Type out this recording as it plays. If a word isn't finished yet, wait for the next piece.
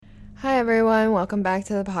Hi, everyone. Welcome back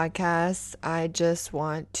to the podcast. I just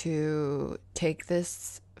want to take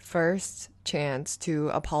this first chance to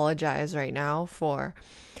apologize right now for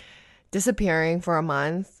disappearing for a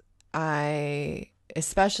month.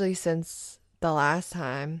 Especially since the last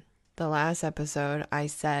episode, I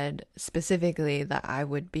said specifically that I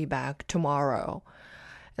would be back tomorrow.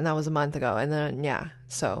 And that was a month ago. And then, yeah,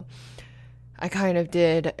 so I kind of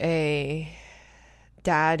did a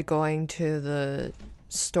dad going to the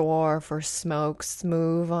store for smokes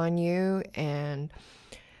move on you, and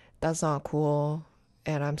that's not cool,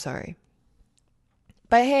 and I'm sorry.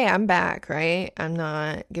 But hey, I'm back, right? I'm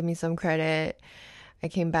not, give me some credit. I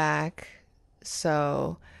came back.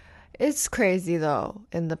 So it's crazy though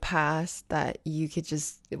in the past that you could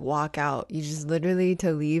just walk out. You just literally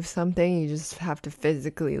to leave something, you just have to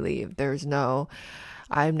physically leave.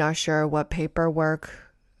 I'm not sure what paperwork.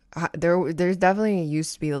 There's definitely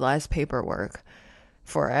used to be less paperwork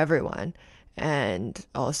for everyone, and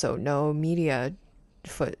also no media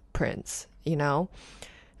footprints,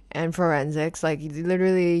 and forensics. Like,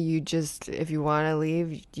 literally, you just, if you want to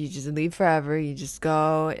leave, you just leave forever. You just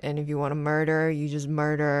go. And if you want to murder, you just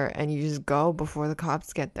murder and you just go before the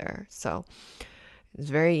cops get there. So it's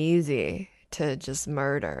very easy to just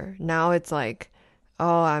murder. Now it's like,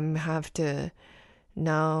 oh, I'm have to,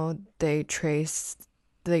 now they trace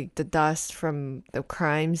the dust from the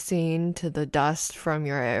crime scene to the dust from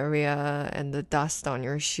your area and the dust on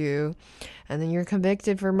your shoe, and then you're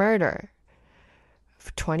convicted for murder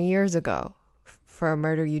 20 years ago, for a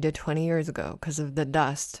murder you did 20 years ago because of the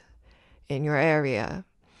dust in your area.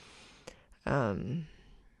 um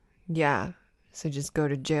yeah, so just go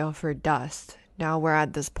to jail for dust. Now we're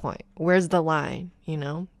at this point. Where's the line?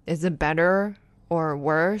 Is it better or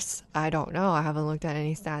worse? I don't know. I haven't looked at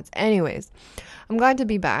any stats. Anyways, I'm glad to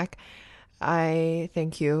be back. I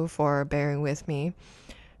thank you for bearing with me.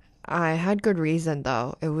 I had good reason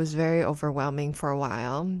though. It was very overwhelming for a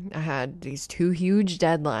while. I had these two huge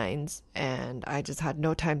deadlines and I just had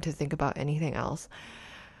no time to think about anything else.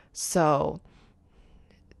 So,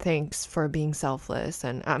 thanks for being selfless.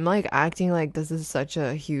 And I'm like acting like this is such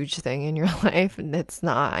a huge thing in your life, and it's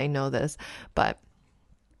not. I know this, but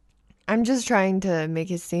I'm just trying to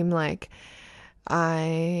make it seem like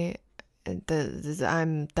I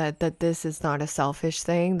I'm that this is not a selfish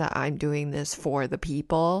thing, that I'm doing this for the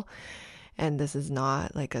people, and this is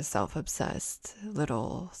not like a self-obsessed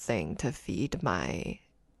little thing to feed my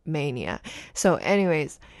mania. So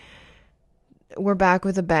anyways, we're back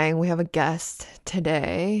with a bang. We have a guest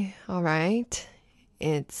today. All right.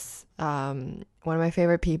 It's one of my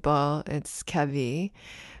favorite people. It's Kevy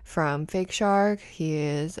from Fake Shark. He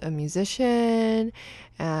is a musician.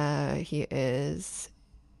 He is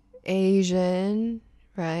Asian,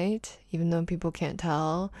 right? Even though people can't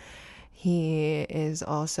tell. He is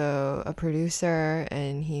also a producer,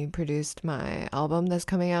 and he produced my album that's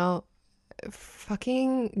coming out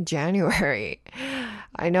fucking January.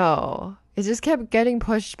 I know. It just kept getting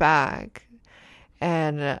pushed back.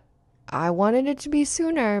 And I wanted it to be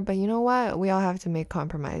sooner, but you know what? We all have to make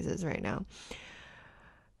compromises right now.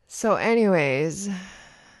 So, anyways,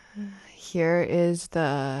 here is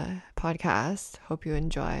the podcast. Hope you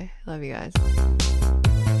enjoy. Love you guys.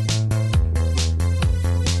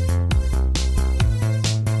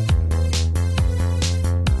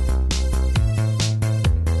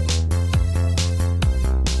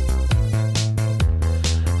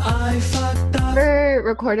 I fucked up. Never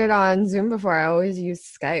recorded on Zoom before. I always use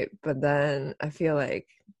Skype, but then I feel like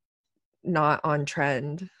not on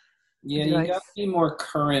trend. Yeah, Do you you like? got to be more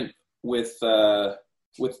current with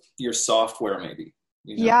your software, maybe.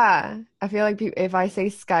 You know. Yeah, I feel like if I say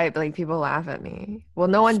Skype, like people laugh at me. Well,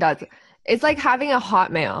 no one does. It's like having a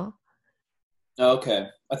Hotmail, Okay,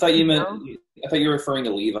 I thought you you meant. know? I thought you were referring to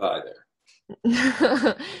Levi there.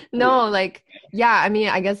 No, like, yeah, I mean,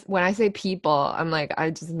 I guess when I say people, I'm like, I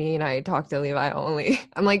just mean I talk to Levi only.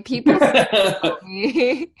 I'm like, people still know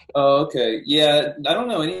me. Oh, okay. Yeah, I don't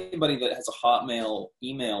know anybody that has a Hotmail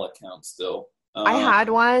email account still. I had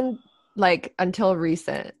one like until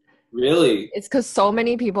recent. Really? It's because so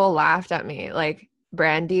many people laughed at me. Like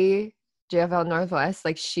Brandy, JFL Northwest,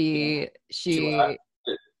 like She laughed.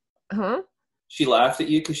 huh? She laughed at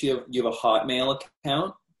you because you have a Hotmail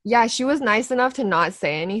account. Yeah, she was nice enough to not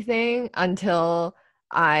say anything until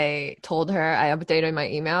I told her I updated my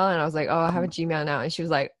email, and I was like, "Oh, I have a Gmail now." And she was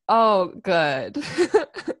like, "Oh, good."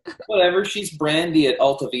 Whatever. She's Brandy at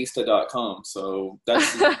altavista.com. So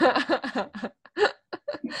that's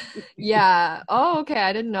Yeah. Oh, okay.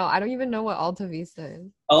 I didn't know. I don't even know what Alta Vista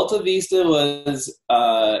is. Alta Vista was.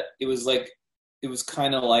 It was like it was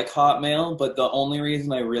kind of like Hotmail, but the only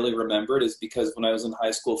reason I really remember it is because when I was in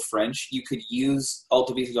high school French, you could use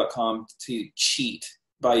altavista.com to cheat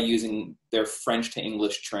by using their French to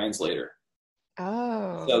English translator. So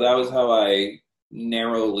Oh. that was how I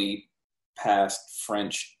narrowly passed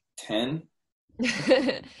French 10.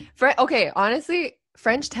 Okay, honestly,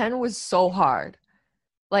 French 10 was so hard.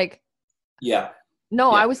 Like, Yeah.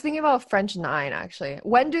 no, Yeah. I was thinking about French 9 actually.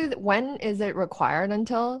 When is it required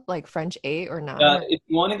until? Like French 8 or 9 or If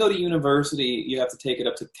you want to go to university, you have to take it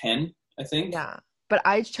up to 10, I think. yeah. But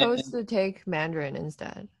I chose And, to take Mandarin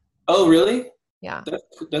instead. oh, really? Yeah.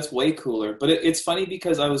 That's way cooler. But it's funny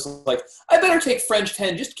because I was like, I better take French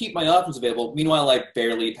 10 just to keep my options available. Meanwhile, I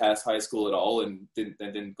barely passed high school at all and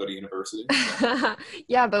didn't go to university.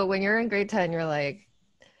 Yeah, but when you're in grade 10, you're like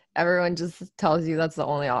everyone just tells you that's the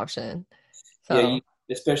only option. Yeah, So,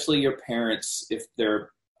 especially your parents, if they're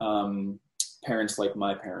parents like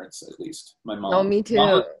my parents, at least my no, mom. me Mom too.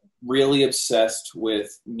 was really obsessed with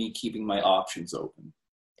me keeping my options open.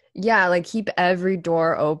 Yeah, like keep every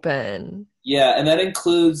door open. Yeah, and that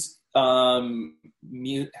includes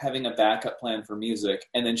having a backup plan for music.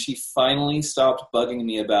 And then she finally stopped bugging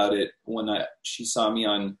me about it when she saw me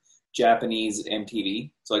on Japanese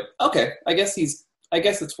MTV. It's like, okay, I guess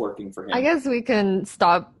it's working for I him. guess we can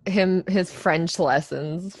stop his French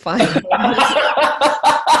lessons finally.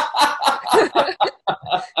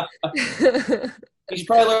 You should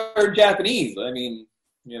probably learn Japanese. I mean,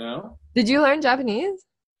 you know, Did you learn Japanese?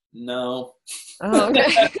 no. Oh, okay.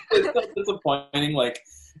 It's so disappointing. Like,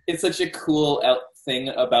 it's such a cool thing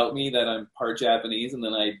about me that I'm part Japanese, and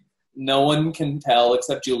then no one can tell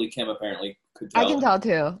except Julie Kim apparently could I tell. can tell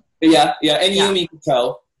too. Yeah, and Yeah. Yumi could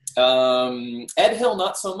tell. Ed Hill,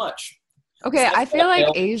 not so much. Okay, I feel like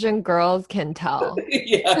Asian girls can tell.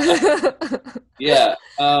 Yeah, yeah.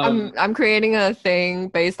 I'm creating a thing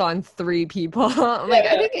based on 3 people. I'm like,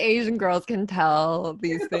 I Yeah, think Asian girls can tell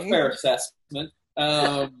these it's a fair things. assessment.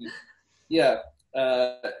 Yeah,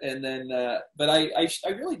 and then, but I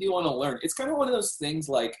really do want to learn. It's kind of one of those things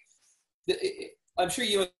like, I'm sure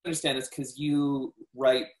you understand this because you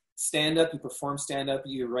write stand up, you perform stand up,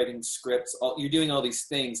 you're writing scripts, you're doing all these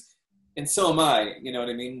things, and so am I. You know what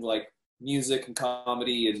I mean? Like music and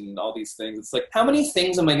comedy and all these things. It's like, how many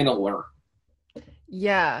things am I going to learn?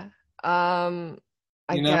 Yeah. I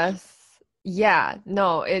You know, guess yeah.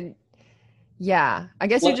 No, yeah. I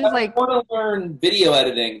guess you like just I like want to learn video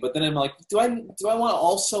editing, but then I'm like, do I want to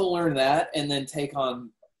also learn that and then take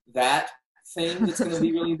on that thing that's going to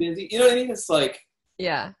be really busy? You know what I mean? It's like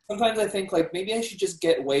yeah. sometimes I think like maybe I should just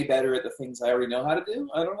get way better at the things I already know how to do.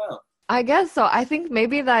 I don't know. I guess so. I think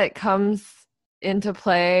maybe that comes into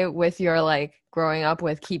play with your like growing up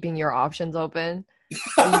with keeping your options open.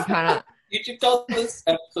 So you kind You should call this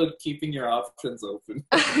episode "Keeping Your Options Open."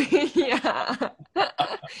 of yeah.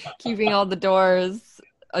 Keeping all the doors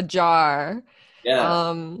ajar. Yeah.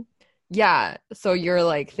 Um yeah, so you're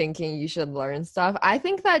like thinking you should learn stuff. I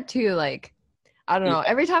think that too, like I don't Yeah. know.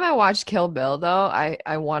 Every time I watch Kill Bill though,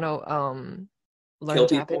 I want to learn Kill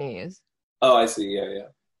people. Japanese. Oh, I see. Yeah, yeah,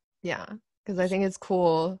 Yeah, because I think it's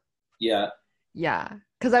cool. yeah, Yeah,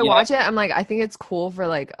 because I yeah. watch it, I'm like, I think it's cool for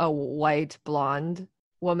like a white blonde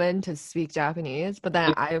woman to speak Japanese, but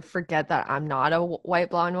then I forget that I'm not a white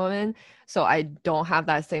blonde woman, so I don't have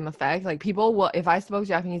that same effect. Like people will, if I spoke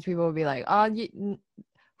Japanese, people would be like, "Oh,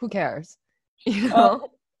 who cares?" You Uh, know?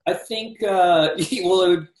 I think well,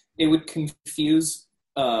 it would confuse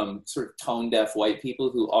sort of tone deaf white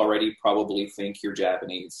people who already probably think you're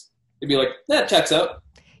Japanese. It'd be like that checks out.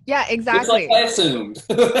 Yeah, It's like exactly. I assumed.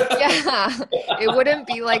 Yeah, it wouldn't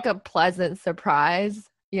be like a pleasant surprise,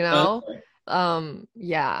 you know? Okay.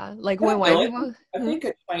 Yeah, like I when don't white know. people. I think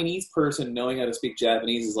a Chinese person knowing how to speak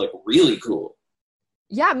Japanese is like really cool.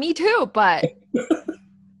 Yeah, me too, but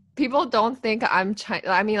people don't think I'm Chinese.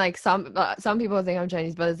 I mean, like some people think I'm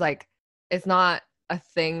Chinese, but it's like it's not a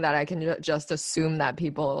thing that I can just assume that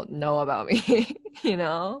people know about me, you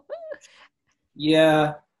know?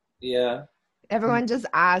 Yeah, yeah. Everyone just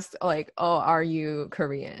asks like, "Oh, are you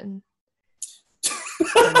Korean?"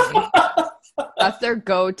 for me. That's their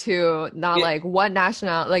go-to, not Yeah, like what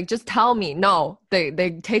national, like just tell me. No, they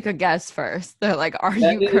take a guess first. They're like, "Are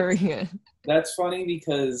that you is Korean?" that's funny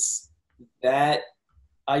because that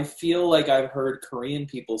I feel like I've heard Korean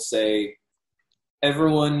people say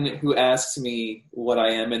everyone who asks me what I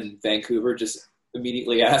am in Vancouver just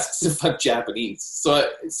immediately asks if I'm Japanese. So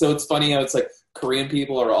it's funny how it's like Korean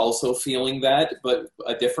people are also feeling that, but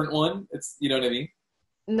a different one. It's you know what I mean?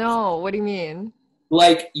 No, what do you mean?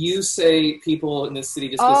 Like you say people in this city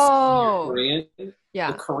just assume you're Oh, Korean. The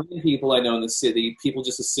yeah. Korean people I know in the city, people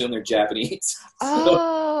just assume they're Japanese. So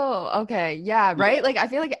Oh, Oh, okay. Yeah, right? Like I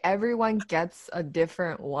feel like everyone gets a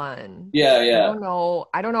different one. Yeah, I yeah. don't know.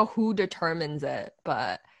 I don't know who determines it,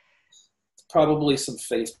 but Probably some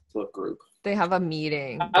Facebook group. they have a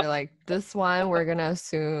meeting. I'm They're like, this one we're gonna gonna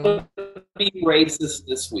assume. be racist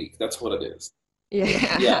this week. That's what it is.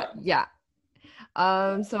 Yeah, Yeah.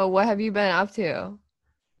 yeah. So what have you been up to?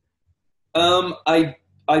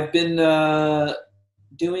 I've been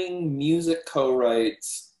doing music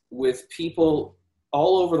co-writes with people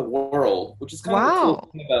all over the world, which is kind of the cool Wow.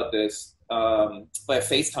 thing about this. By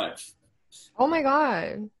FaceTime. Oh my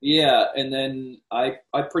God. Yeah, and then I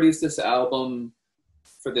produced this album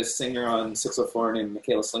for this singer on 604 named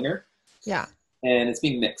Michaela Slinger, Yeah. and it's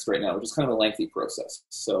being mixed right now, which is kind of a lengthy process.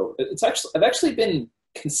 So it's actually I've actually been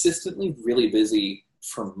consistently really busy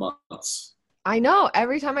for months. I know.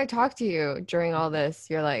 Every time I talk to you during all this,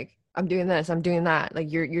 you're like, I'm doing this, I'm doing that.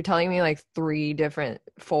 Like you're telling me like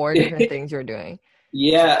four different things you're doing.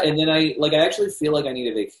 Yeah, and then I actually feel like I need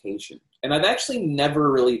a vacation, and I've actually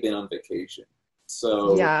never really been on vacation.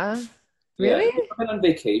 So Yeah. yeah, have Really? you ever been on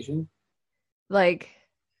vacation? Like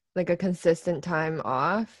like a consistent time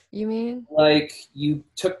off, you mean? Like you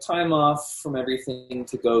took time off from everything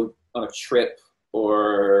to go on a trip,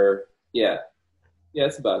 or yeah,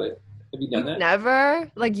 that's about it. Have you done You've that?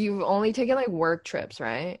 never, like you've only taken like work trips,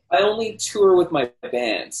 right? I only tour with my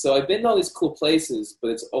band, so I've been to all these cool places, but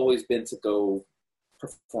it's always been to go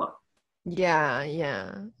perform. Yeah,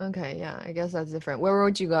 yeah. Okay, yeah. I guess that's different. Where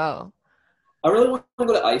would you go? I really want to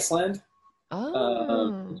go to Iceland. It's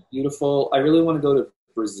Oh. beautiful. I really want to go to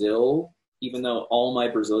Brazil, even though all my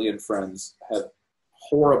Brazilian friends have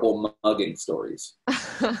horrible mugging stories.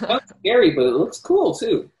 Sounds scary, but it looks cool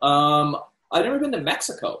too. I've never been to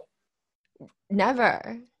Mexico.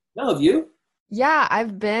 Never. No, have you? Yeah,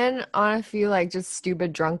 I've been on a few like just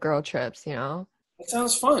stupid drunk girl trips, you know? That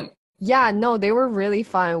sounds fun. Yeah, no, they were really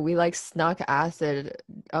fun. We like snuck acid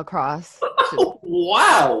across to Oh,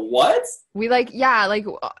 wow, what? we like yeah, like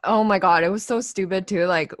oh my God, it was so stupid too.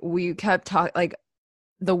 Like we kept talking like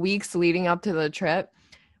the weeks leading up to the trip,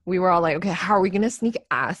 we were all like, okay, how are we gonna sneak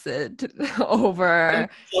acid I'm over?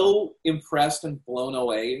 so impressed and blown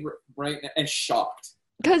away right now and shocked.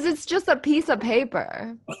 Because it's just a piece of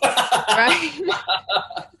paper, I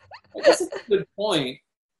right? guess it's a good point.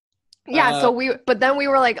 Yeah, Uh, but then we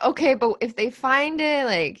were like, okay, but if they find it,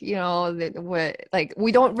 like, you know, what, like,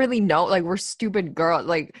 we don't really know, like, we're stupid girls,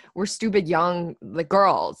 like, we're stupid young, like,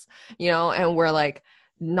 girls, you know, and we're like,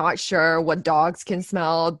 not sure what dogs can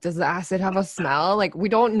smell. Does the acid have a smell? Like, we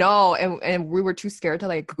don't know, and we were too scared to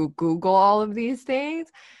like Google all of these things,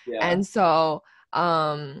 yeah, and so,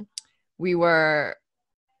 we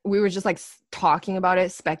were just like talking about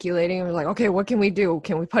it, speculating. We're like, okay, what can we do?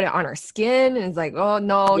 Can we put it on our skin? And it's like, oh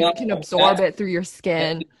no, yeah, you can absorb that's it through your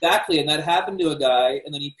skin. exactly. And that happened to a guy,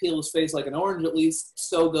 and then he peeled his face like an orange. At least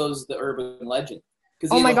so goes the urban legend,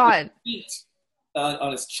 because Oh he my had a whole God. sheet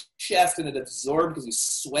on his chest, and it absorbed because he was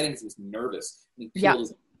sweating because he was nervous. And he Yeah. peeled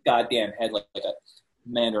his goddamn head like a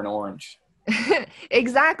mandarin orange.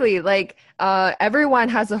 Exactly. Like everyone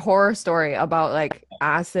has a horror story about like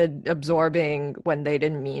acid absorbing when they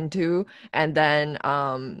didn't mean to, and then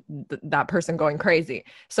that person going crazy.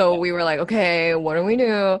 So Yeah, we were like, okay, what do we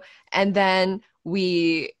do? And then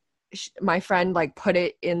my friend like put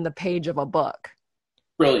it in the page of a book.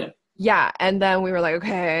 brilliant. Yeah, and then we were like,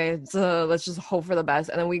 okay, so let's just hope for the best.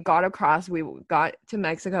 And then we got across, we got to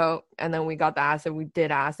Mexico, and then we got the acid, we did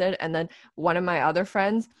acid. And then one of my other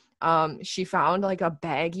friends, she found like a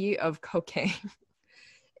baggie of cocaine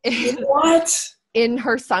in What? in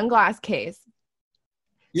her sunglass case.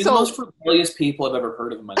 You're the So most rebellious people I've ever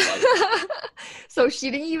heard of in my life. so she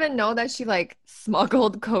didn't even know that she like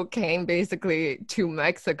smuggled cocaine basically to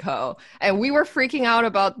Mexico. And we were freaking out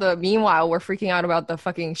about meanwhile, we're freaking out about the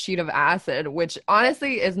fucking sheet of acid, which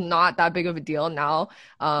honestly is not that big of a deal now,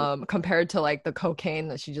 compared to like the cocaine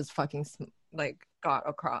that she just fucking like got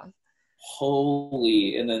across.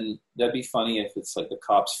 Holy, and then that'd be funny if it's like the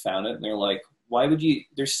cops found it and they're like, why would you?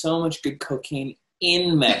 There's so much good cocaine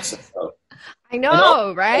in Mexico. I And also,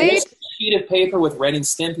 know, right? this sheet of paper with Ren and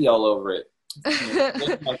Stimpy all over it. Those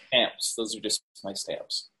are my stamps. Those are just my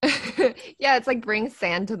stamps. Yeah, it's like bring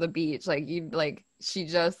sand to the beach. Like you like she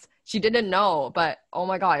didn't know, but oh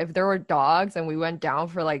my God, if there were dogs and we went down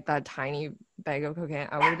for like that tiny bag of cocaine,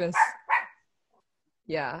 I would have been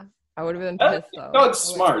yeah, I would have been pissed though. Dog's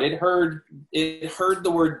smart. It heard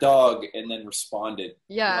the word dog and then responded.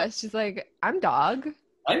 Yeah, she's like, I'm dog.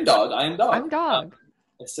 I'm dog. I am dog. I'm dog.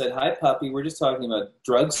 I said, hi, puppy. We're just talking about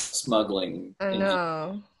drug smuggling. I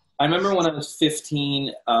know. I remember when I was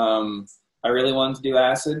 15, I really wanted to do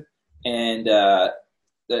acid, and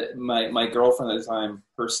that my girlfriend at the time,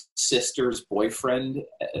 her sister's boyfriend,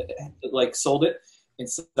 like sold it. And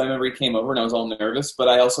so I remember he came over and I was all nervous, but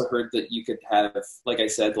I also heard that you could have, like I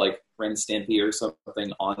said, like Ren Stampy or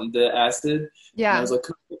something on the acid. And I Yeah. was like,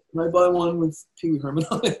 can I buy one with Pee Wee Herman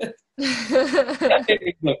on it?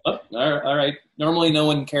 Like, oh, all right. Normally no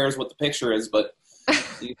one cares what the picture is, but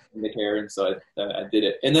you care. And so I did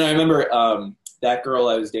it. And then I remember that girl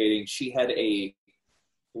I was dating, she had a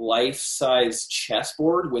life-size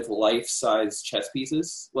chessboard with life-size chess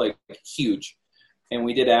pieces, like huge. And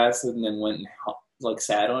we did acid and then went and like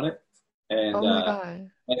sat on it. And Oh my God.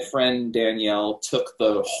 my friend Danielle took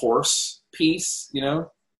the horse piece, you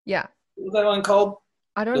know? Yeah. What was that one called?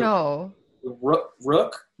 I don't The know.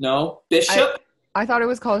 rook? No. I Bishop? I thought it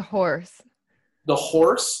was called horse. The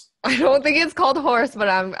horse? I don't think it's called horse, but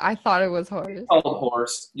I thought it was horse. Called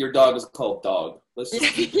horse. Your dog is called dog. Let's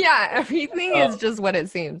just keep Yeah, everything is just what it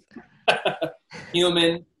seems.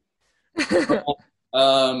 human.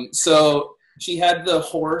 So she had the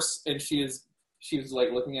horse and she was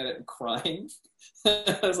like looking at it and crying.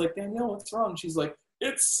 I was like, Danielle, what's wrong? She's like,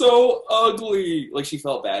 it's so ugly. Like she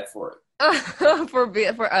felt bad for it. For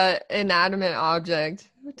a inanimate object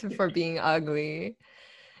for being ugly.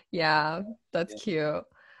 Yeah, that's cute.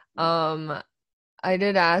 I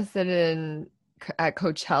did acid at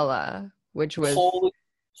Coachella, which was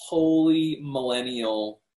Holy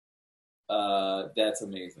millennial. That's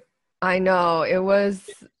amazing. I know it was.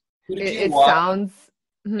 Who did you It watch sounds.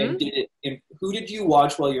 and did it? Who did you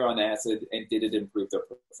watch while you're on acid and did it improve their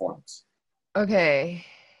performance? Okay.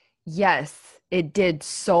 Yes, it did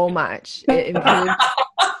so much. It improved.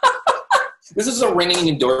 This is a ringing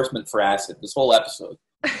endorsement for acid. This whole episode.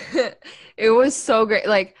 It was so great.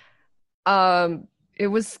 Like, it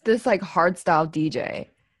was this like hardstyle DJ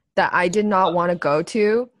that I did not want to go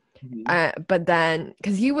to. But then,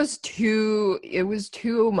 because it was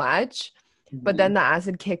too much. But then the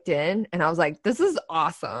acid kicked in, and I was like, "This is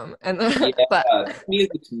awesome!" And then, but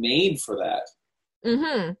music's made for that.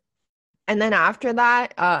 And then after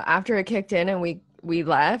that, after it kicked in and we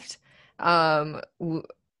left, I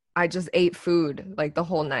just ate food like the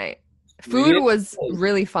whole night. Food was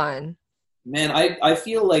really fun. Man, I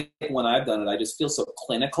feel like when I've done it, I just feel so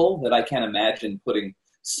clinical that I can't imagine putting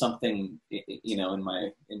something, you know, in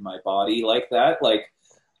my body like that. Like,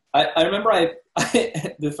 I remember I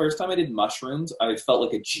the first time I did mushrooms, I felt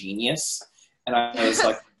like a genius, and I was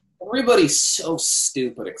like, everybody's so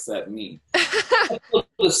stupid except me. I filled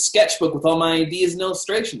a sketchbook with all my ideas and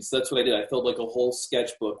illustrations. That's what I did. I filled like a whole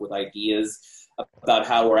sketchbook with ideas about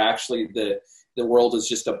how we're actually the world is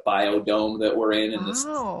just a biodome that we're in, and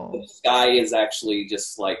the sky is actually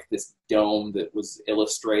just like this dome that was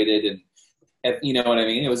illustrated, and you know what I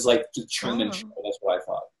mean? It was like the Truman Show. That's what I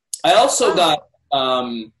thought. I also got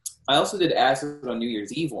I also did acid on New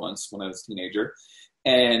Year's Eve once when I was a teenager,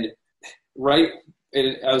 and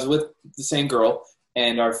I was with the same girl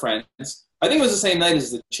and our friends. I think it was the same night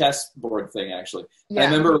as the chessboard thing, actually. Yeah. I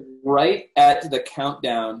remember right at the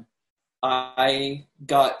countdown, I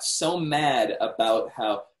got so mad about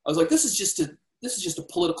how I was like, this is just a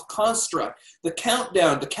political construct. The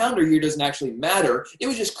counter here doesn't actually matter. It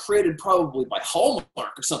was just created probably by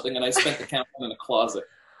Hallmark or something, and I spent the countdown in the closet.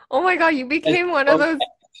 Oh my God, you became one of those.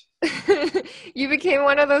 You became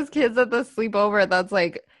one of those kids at the sleepover that's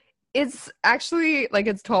like, it's actually like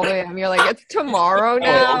it's 12 a.m. You're like, it's tomorrow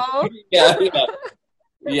now. Yeah.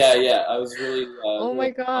 I was really. Oh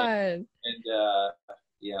my God. And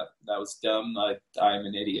yeah, that was dumb. I'm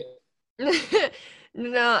an idiot.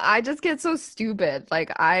 No, I just get so stupid.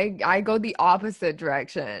 Like I go the opposite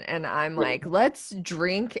direction, and I'm like, let's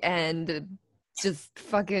drink and just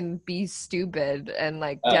fucking be stupid and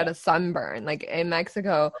like get a sunburn. Like in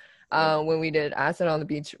Mexico, when we did acid on the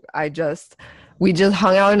beach, we just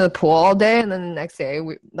hung out in the pool all day, and then the next day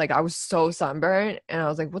I was so sunburned, and I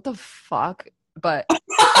was like, what the fuck? But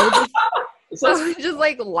I would just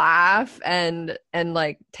like laugh and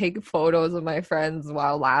like take photos of my friends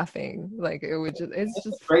while laughing. Like it's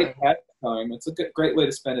just great time. It's a great way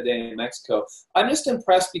to spend a day in Mexico. I'm just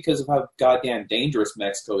impressed because of how goddamn dangerous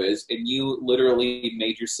Mexico is, and you literally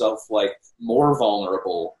made yourself like more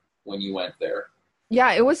vulnerable when you went there.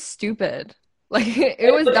 Yeah, it was stupid. Like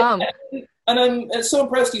it was dumb. And I'm so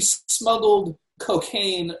impressed you smuggled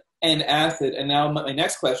cocaine and acid. And now my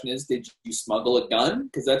next question is, did you smuggle a gun?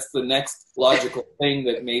 Because that's the next logical thing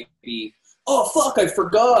that maybe, oh, fuck, I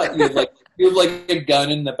forgot. You have like a gun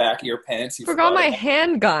in the back of your pants. You forgot my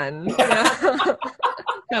handgun. That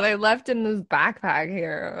I left in this backpack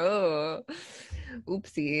here. Oh,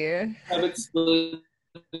 oopsie.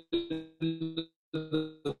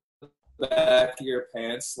 back of your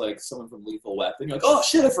pants like someone from Lethal Weapon. You're like, oh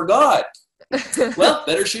shit, I forgot. Well,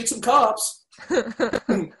 better shoot some cops.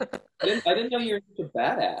 I didn't know you were such a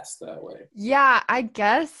badass that way. Yeah, I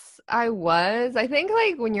guess I was. I think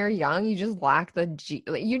like when you're young, you just lack like,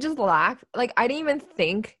 you just lack like I didn't even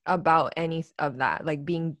think about any of that, like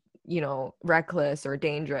being, reckless or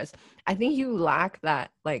dangerous. I think you lack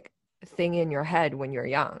that like thing in your head when you're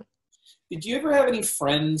young. Did you ever have any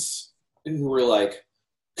friends who were like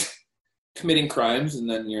committing crimes, and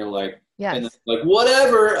then you're like, and then, Yes. like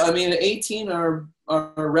whatever? I mean, at 18, our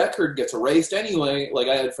record gets erased anyway. Like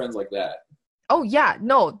I had friends like that. Oh yeah,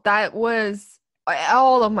 no, that was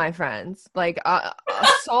all of my friends. Like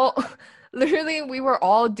so literally we were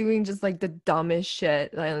all doing just like the dumbest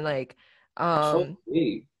shit and like um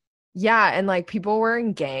Holy. yeah, and like people were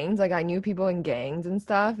in gangs. Like I knew people in gangs and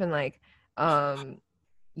stuff and like um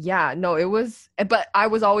yeah, no, it was but I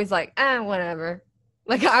was always like, whatever.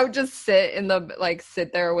 Like I would just sit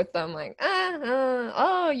there with them like,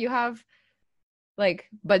 oh, you have like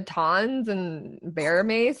batons and bear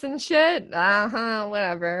mace and shit.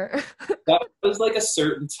 Whatever. That was like a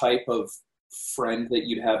certain type of friend that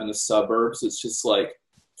you'd have in the suburbs. It's just like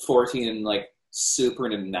 14 and like super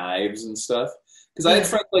into knives and stuff. Because I had Yeah.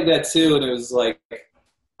 friends like that too, and it was like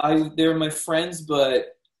they were my friends,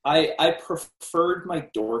 but I preferred my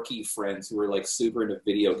dorky friends who were like super into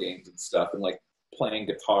video games and stuff and like playing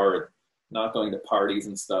guitar and not going to parties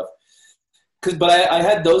and stuff. But I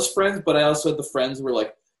had those friends, but I also had the friends who were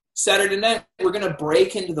like, Saturday night we're gonna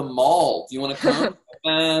break into the mall. Do you want to come?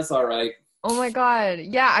 That's all right. Oh my God.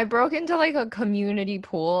 Yeah, I broke into like a community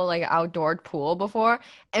pool, like outdoor pool before,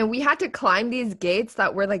 and we had to climb these gates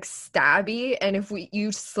that were like stabby, and if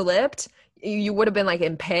you slipped, you would have been like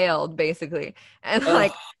impaled basically. And Ugh.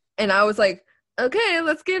 like and I was like, "Okay,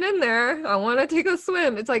 let's get in there. I want to take a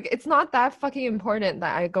swim." It's like it's not that fucking important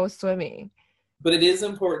that I go swimming. But it is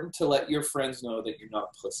important to let your friends know that you're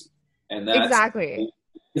not pussy, and that's Exactly.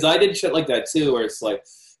 because I did shit like that too, where it's like,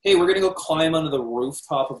 hey, we're gonna go climb onto the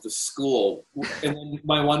rooftop of the school, and then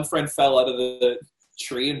my one friend fell out of the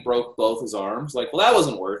tree and broke both his arms. Like, well, that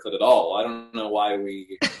wasn't worth it at all. I don't know why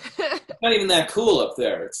we. It's not even that cool up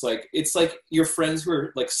there. It's like your friends who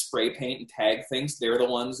are like spray paint and tag things. They're the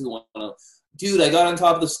ones who want to. Dude, I got on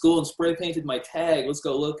top of the school and spray painted my tag. Let's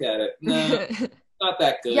go look at it. No, not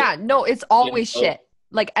that good. Yeah, no, it's You always know? shit.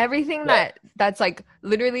 Like everything Yeah. that's like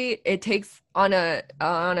literally it takes on a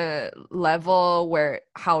level where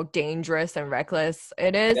how dangerous and reckless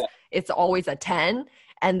it is, Yeah. it's always a 10.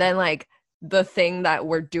 And then like the thing that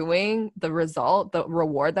we're doing, the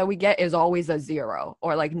reward that we get is always a 0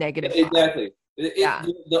 or like -5. Exactly. Yeah.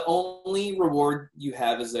 The only reward you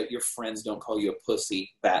have is that your friends don't call you a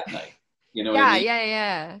pussy that night. You know what I Yeah, mean? yeah,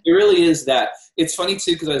 yeah. It really is that. It's funny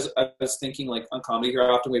too because I was thinking like on comedy here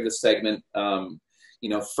often we have this segment.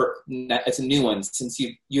 It's a new one since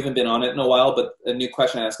you haven't been on it in a while. But a new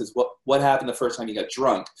question I ask is what happened the first time you got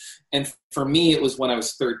drunk? And for me, it was when I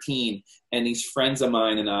was 13, and these friends of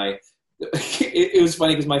mine and I. It was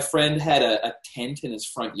funny because my friend had a tent in his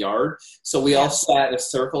front yard, so we all Yeah. sat in a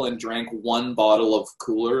circle and drank one bottle of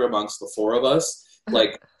cooler amongst the four of us,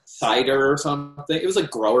 like cider or something. It was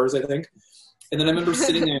like Growers, I think. And then I remember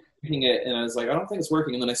sitting there drinking it, and I was like, I don't think it's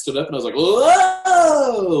working. And then I stood up and I was like,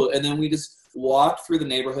 whoa! And then we just walked through the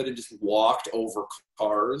neighborhood and just walked over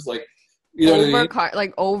cars, like you know what I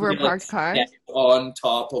mean? Over You know, like parked cars, stepped on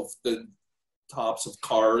top of the tops of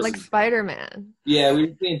cars. like Spider-Man. Yeah, we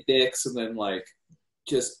were being dicks, and then like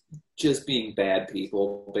just being bad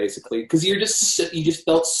people, basically, because you just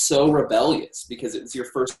felt so rebellious because it was your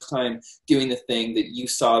first time doing the thing that you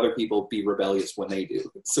saw other people be rebellious when they do.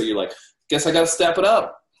 So you're like, guess I got to step it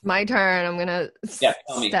up. My turn. I'm gonna Yeah,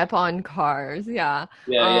 tell me. step on cars. Yeah.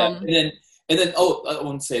 Yeah. And then oh, I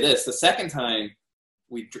want to say this: the second time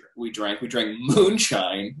we drank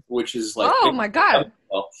moonshine, which is like Oh my God.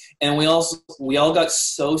 and we all got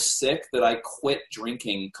so sick that I quit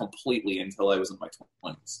drinking completely until I was in my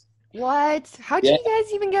 20s. What? How do Yeah, you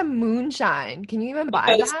guys even get moonshine? Can you even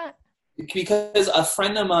buy because that? because a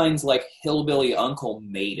friend of mine's like hillbilly uncle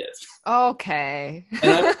made it, Okay.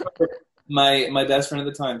 and I remember my best friend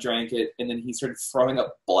at the time drank it, and then he started throwing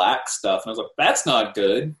up black stuff, and I was like, that's not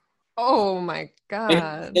good. Oh my And he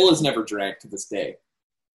God. still has never drank to this day.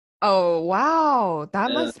 Oh wow.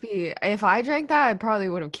 That Yeah, must be, if I drank that, it probably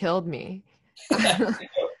would have killed me. I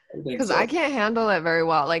think Because I so. can't handle it very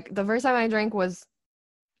well. Like the first time I drank was,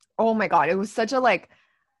 oh my God, it was such a like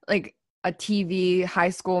a TV high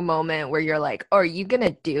school moment where you're like, oh, are you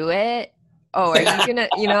gonna do it? Oh, are you gonna,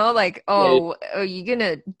 like, Yeah, oh, are you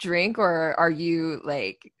gonna drink or are you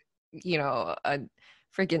like, a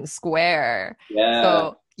freaking square? yeah,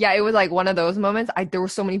 So Yeah, it was like one of those moments. There were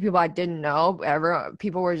so many people I didn't know.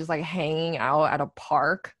 People were just like hanging out at a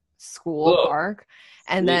park, school Ugh, park.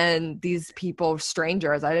 And sweet. then these people,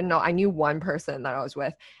 strangers, I didn't know. I knew one person that I was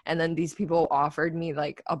with. And then these people offered me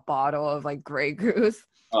like a bottle of like Grey Goose.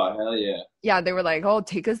 Oh hell yeah. Yeah, they were like, "Oh,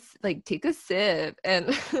 take a sip."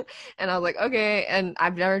 And and I was like, "Okay." And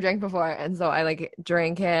I've never drank before. And so I like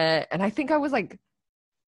drank it. And I think I was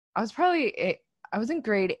probably I was in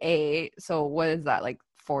grade 8, so what is that, like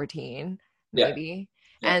 14 Yeah, maybe?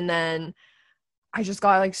 yeah. And then I just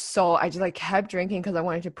got like I just like kept drinking because I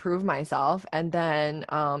wanted to prove myself. And then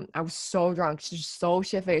I was so drunk, just so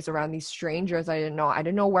shit-faced around these strangers I didn't know. I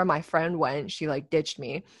didn't know where my friend went. She like ditched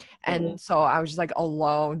me. Mhm. And so I was just like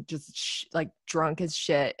alone, just like drunk as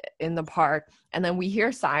shit in the park. And then we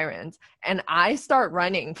hear sirens and I start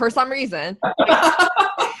running for some reason.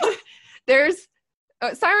 Like there's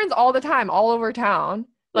sirens all the time, all over town,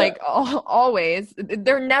 Yeah, like always.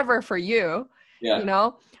 They're never for you, yeah. you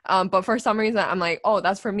know. But for some reason, I'm like, oh,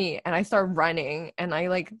 that's for me, and I start running, and I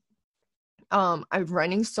like, I'm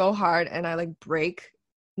running so hard, and I like break.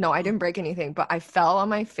 No, I didn't break anything, but I fell on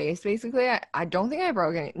my face basically. I don't think I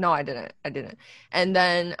broke any. No, I didn't. I didn't. And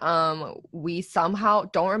then we somehow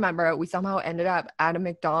don't remember it. We somehow ended up at a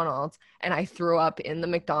McDonald's, and I threw up in the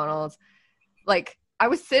McDonald's. Like I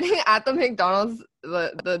was sitting at the McDonald's,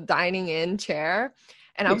 the dining in chair,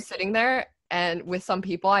 and I was sitting there and with some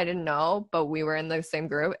people I didn't know, but we were in the same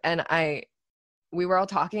group, and we were all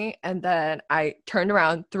talking, and then I turned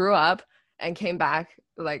around, threw up, and came back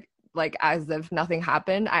like as if nothing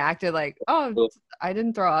happened. I acted like, oh, I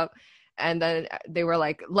didn't throw up. And then they were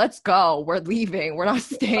like, let's go. We're leaving. We're not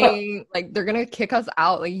staying. Like, they're going to kick us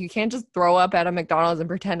out. Like, you can't just throw up at a McDonald's and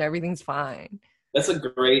pretend everything's fine. That's a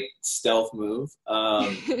great stealth move. I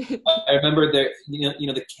remember there,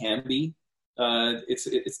 the Canby.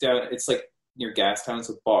 It's down. It's like near Gastown. It's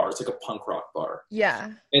a bar. It's like a punk rock bar,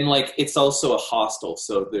 Yeah. and like it's also a hostel.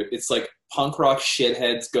 So it's like punk rock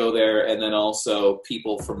shitheads go there, and then also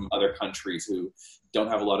people from other countries who don't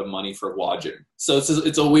have a lot of money for lodging. So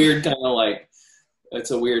it's a weird kind of like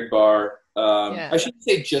it's a weird bar. I Yeah. shouldn't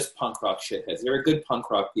say just punk rock shitheads. There are good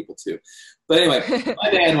punk rock people too. But anyway,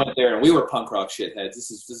 my band went there, and we were punk rock shitheads.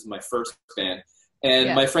 This is my first band, and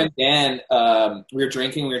Yeah. my friend Dan. We were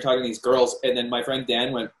drinking, we were talking to these girls, and then my friend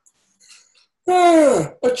Dan went,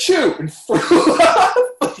 a chew, and threw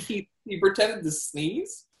up. He pretended to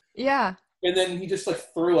sneeze, Yeah. and then he just like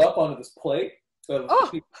threw up onto this plate of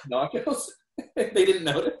Oh. nachos. They didn't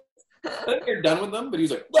notice. I think you're done with them, but he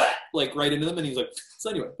was like, "Blah!" Like right into them, and he was like, so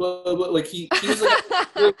anyway, blah, blah, blah. Like he was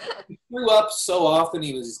like, he threw up so often,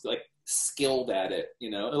 he was like skilled at it,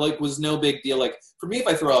 It like was no big deal. Like for me, if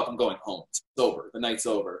I throw up, I'm going home. It's over. The night's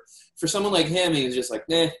over. For someone like him, he was just like,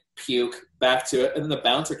 puke, back to it. And then the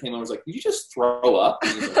bouncer came over, and was like, did you just throw up?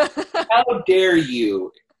 And he was like, how dare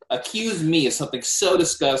you accuse me of something so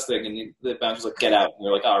disgusting? And the bouncer's like, get out. And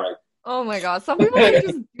we're like, all right. Oh my God. Some people can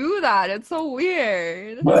just do that. It's so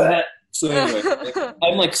weird. So anyway,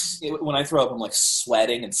 I'm like when I throw up, I'm like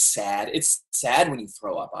sweating and sad. It's sad when you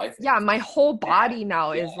throw up. I think. Yeah, my whole Sad. body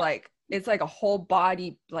now Yeah, is like it's like a whole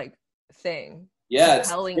body like thing yeah. It's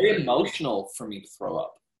telling very me. emotional for me to throw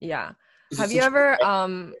up. Yeah. 'Cause Have it's you such ever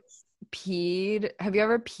have you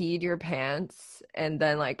ever peed your pants and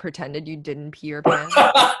then like pretended you didn't pee your pants?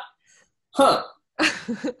 huh?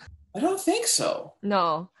 I don't think so.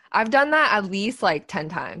 No. I've done that at least like 10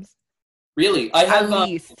 times. Really, I At have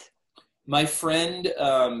least. my friend.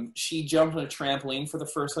 She jumped on a trampoline for the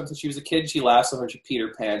first time since she was a kid. She laughed so hard she peed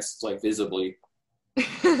her pants like visibly.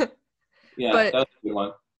 Yeah, that But was a good one.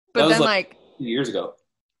 That but was then like like 2 years ago.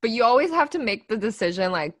 but you always have to make the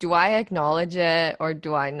decision like, do I acknowledge it or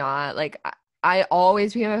do I not? Like, I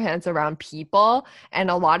always pee my pants around people, and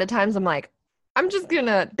a lot of times I'm like, I'm just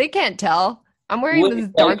gonna, they can't tell. I'm wearing Would this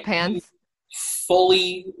like dark pants.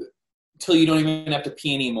 fully till you don't even have to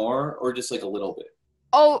pee anymore, or just like a little bit?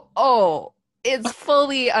 Oh, it's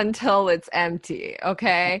fully until it's empty,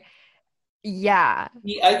 okay? Yeah.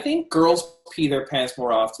 Yeah, I think girls pee their pants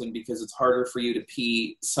more often because it's harder for you to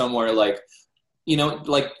pee somewhere like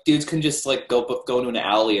like dudes can just like go into an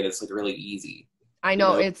alley and it's like really easy. I You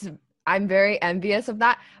know know? I'm very envious of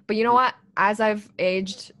that. But you know what? As I've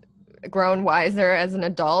aged, grown wiser as an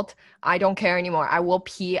adult, I don't care anymore. I will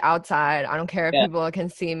pee outside. I don't care if Yeah. people can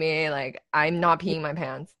see me. Like, I'm not peeing my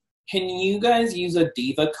pants. Can you guys use a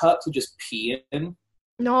diva cup to just pee in?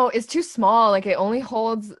 No, it's too small. Like, it only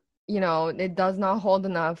holds, it does not hold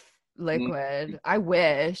enough Mm, liquid. I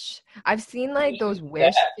wish. I've seen like those that.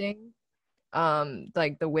 Wish things,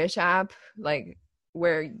 like the Wish app, like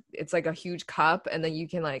where it's like a huge cup and then you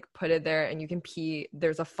can like put it there and you can pee.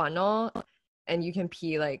 There's a funnel and you can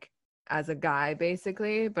pee like as a guy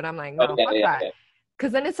basically, but I'm like, Oh, no, yeah, fuck yeah, that. yeah.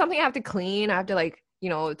 Because then it's something I have to clean. I have to like,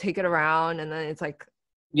 take it around, and then it's like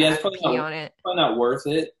I Yeah, have to pee on it. probably not worth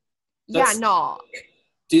it. Yeah, That's no.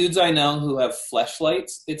 dudes I know who have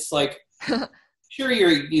fleshlights. It's like, sure,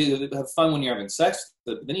 you have fun when you're having sex,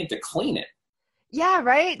 but then you have to clean it. Yeah,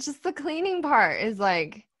 right? Just the cleaning part is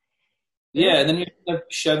like, Yeah, ugh. and then you have to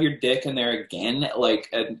shove your dick in there again,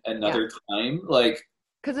 like Yeah. another time. Like,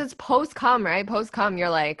 Because it's post cum, right? Post cum, you're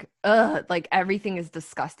like, ugh, like everything is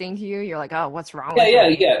disgusting to you. You're like, oh, what's wrong yeah, with yeah,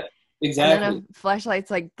 me? yeah, And then a exactly.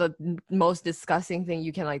 fleshlight's like the most disgusting thing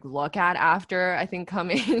you can like look at after, I think,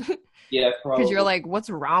 coming. Yeah, Because you're probably. like, what's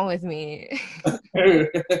wrong with me?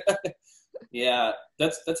 Yeah,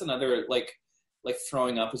 that's another like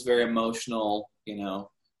throwing up is very emotional.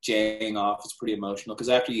 Jaying off is pretty emotional because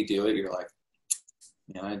after you do it, you're like,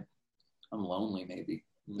 man, I'm lonely maybe.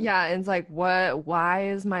 Yeah, and it's like, why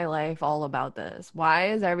is my life all about this?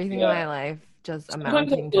 Why is everything in Yeah. my life just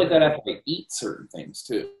Sometimes I amounting feel to like that this? after I eat certain things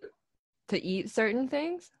too. To eat certain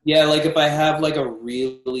things? Yeah, like if I have like a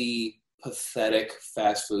really pathetic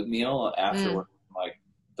fast food meal Mm. afterward, like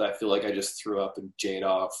I feel like I just threw up and jade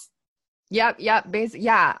off. Yep, yep.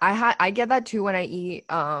 Yeah, I get that too when I eat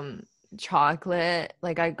chocolate.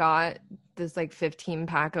 Like I got this like 15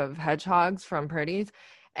 pack of hedgehogs from Purdy's,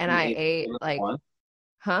 and You I ate ate all of them in like, one?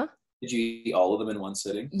 huh? Did you eat all of them in one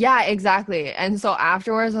sitting? Yeah, exactly. And so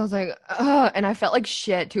afterwards I was like, ugh, and I felt like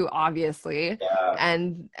shit too, obviously. Yeah.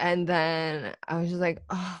 And then I was just like,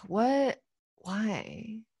 oh, what?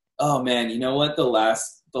 Why? Oh man, you know what? The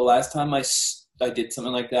last time I did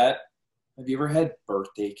something like that, have you ever had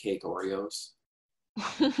birthday cake Oreos?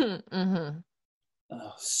 hmm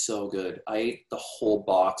Oh, so good. I ate the whole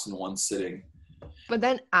box in one sitting. But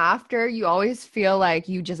then after, you always feel like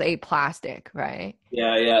you just ate plastic, right?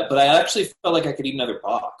 Yeah, yeah. But I actually felt like I could eat another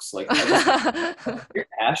box. Like I'm very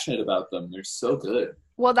passionate about them. They're so good.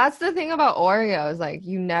 Well, that's the thing about Oreos. Like,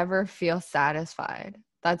 you never feel satisfied.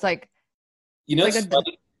 That's like it's like It's a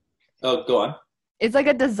funny. Oh, go on. it's like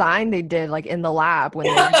a design they did like in the lab when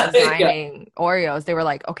they were Yeah, designing Oreos. They were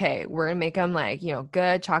like, okay, we're gonna make them like,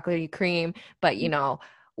 good chocolatey cream, but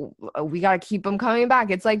we gotta keep them coming back.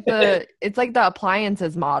 It's like the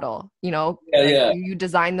appliances model, yeah, like yeah, you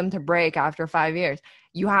design them to break after 5 years.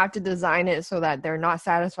 You have to design it so that they're not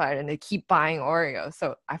satisfied and they keep buying Oreos.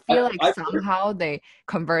 So I feel like I, somehow they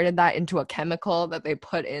converted that into a chemical that they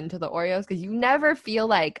put into the Oreos because you never feel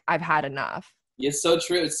like I've had enough. it's so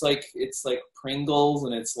true. It's like Pringles,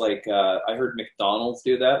 and it's like I heard McDonald's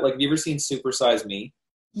do that. Like, have you ever seen Super Size Me?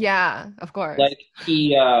 Yeah, of course. Like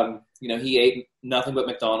he ate nothing but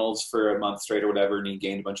McDonald's for a month straight or whatever, and he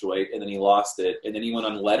gained a bunch of weight, and then he lost it, and then he went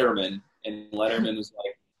on Letterman, and Letterman was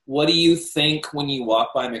like, "What do you think when you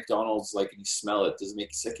walk by McDonald's, like, and you smell it? Does it make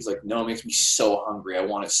you sick?" He's like, "No, it makes me so hungry. I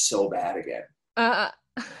want it so bad again." Uh,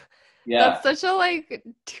 Yeah, that's such a like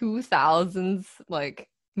 2000s like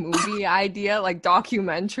movie idea, like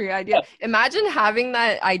documentary idea. Imagine having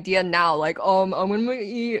that idea now, like, I'm gonna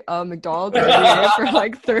eat McDonald's every day for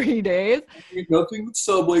like 30 days. nothing but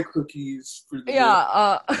Subway cookies for the day.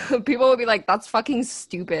 Yeah, people would be like, that's fucking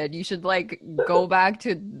stupid. You should like go back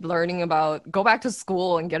to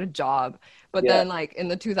school and get a job. But Yeah, then like in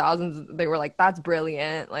the 2000s, they were like, that's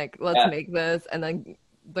brilliant. Like, let's yeah. make this. And then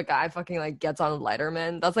the guy fucking like gets on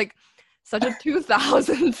Letterman. That's like such a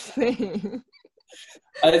 2000s thing.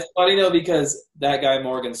 It's funny though because that guy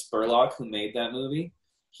Morgan Spurlock who made that movie,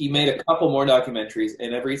 he made a couple more documentaries,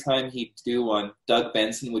 and every time he'd do one, Doug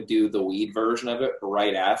Benson would do the weed version of it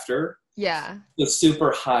right after Yeah. the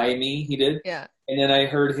super high me he did. Yeah. And then I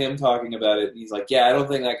heard him talking about it, and he's like, "Yeah, I don't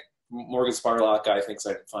think that Morgan Spurlock guy thinks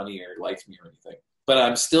I'm funny or likes me or anything, but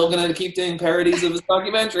I'm still gonna keep doing parodies of his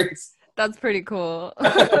documentaries." That's pretty cool.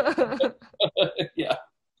 Yeah.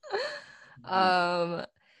 um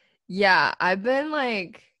yeah, I've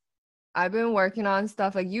been working on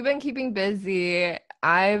stuff. Like you've been keeping busy.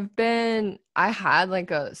 I had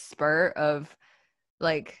like a spurt of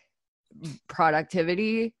like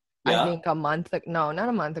productivity, I Yeah. think no, not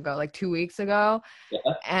a month ago, like 2 weeks ago. Yeah.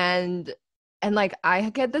 And like I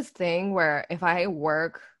get this thing where if I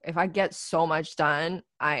get so much done,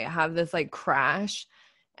 I have this like crash.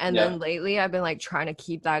 And Yeah. then lately I've been like trying to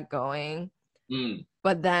keep that going. Mm.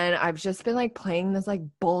 But then I've just been like playing this like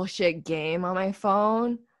bullshit game on my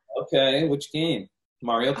phone. Okay. Which game?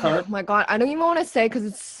 Mario Oh Kart? my God. I don't even want to say because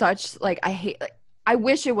it's such like I hate like I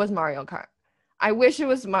wish it was Mario Kart. I wish it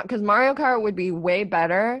was because Mario Kart would be way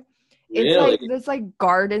better. It's like Really? this like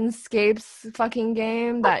Gardenscapes fucking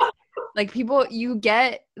game that Like people, you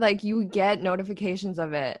get notifications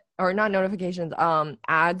of it, or not notifications,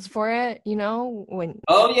 ads for it, when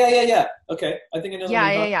Oh yeah. Okay, I think I know the one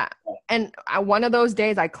yeah, you're yeah, talking yeah. about. And one of those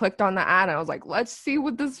days I clicked on the ad and I was like, let's see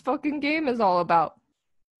what this fucking game is all about.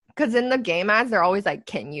 Because in the game ads, they're always like,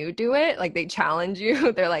 can you do it? Like they challenge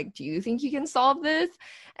you. They're like, do you think you can solve this?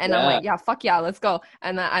 And I'm Yeah, like, yeah, fuck yeah, let's go.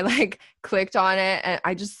 And then I like clicked on it and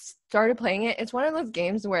I just started playing it. It's one of those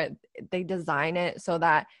games where they design it so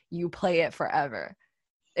that you play it forever.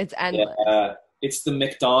 It's endless. yeah. It's the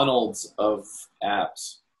McDonald's of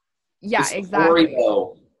apps. Yeah, It's the exactly.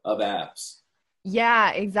 Oreo of apps.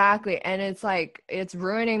 Yeah, exactly. And it's like, it's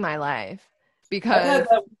ruining my life I've had because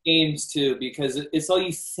that with games too because it's all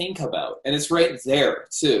you think about, and it's right there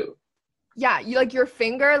too. yeah, you like your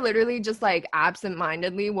finger literally just like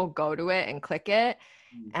absent-mindedly will go to it and click it.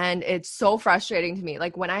 And it's so frustrating to me.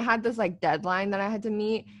 Like when I had this like deadline that I had to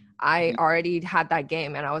meet, I Mhm. already had that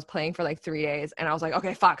game and I was playing for like 3 days and I was like,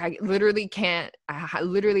 okay, fuck, I literally can't,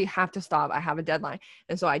 literally have to stop. I have a deadline.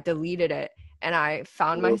 And so I deleted it and I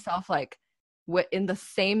found myself like in the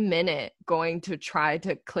same minute going to try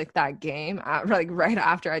to click that game like right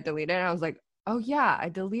after I deleted it. And I was like, oh yeah, I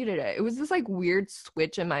deleted it. It was this like weird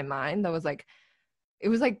switch in my mind that was like, it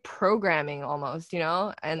was like programming almost,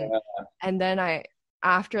 and then I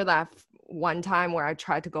after that one time where I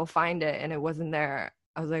tried to go find it and it wasn't there,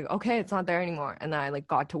 I was like, okay, it's not there anymore. And then I like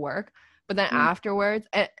got to work. But then Mm. afterwards,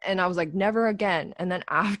 and I was like, never again. And then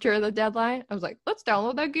after the deadline, I was like, let's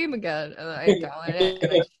download that game again. And I downloaded it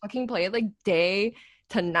and I fucking play it like day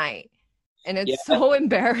to night. And Yeah, it's so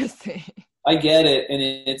embarrassing. I get it, and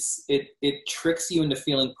it tricks you into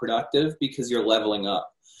feeling productive because you're leveling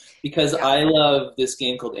up. Because Yeah. I love this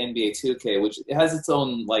game called NBA 2K, which it has its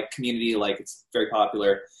own like community, like it's very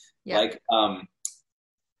popular. Yeah. Like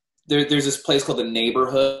there's this place called the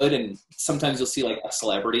Neighborhood, and sometimes you'll see like a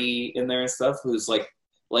celebrity in there and stuff who's like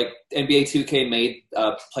NBA 2K made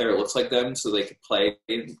a player that looks like them, so they could play.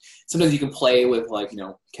 Sometimes you can play with like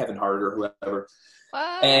Kevin Hart or whoever.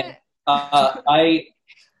 And What? I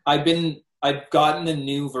I've gotten a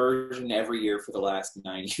new version every year for the last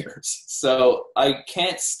 9 years. So I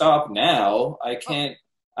can't stop now. Oh,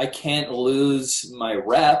 I can't lose my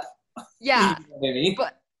rep. You yeah. know what I mean?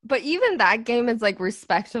 But even that game is like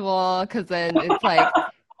respectable because then it's like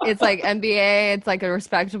NBA, it's like a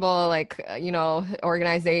respectable like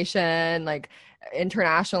organization, like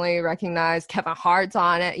internationally recognized. Kevin Hart's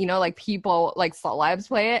on it, like people like celebs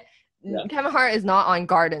play it. Yeah. Kevin Hart is not on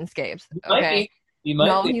Gardenscapes, You might okay? be. You might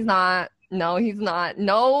No, be. he's not. No, he's not.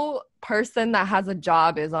 No person that has a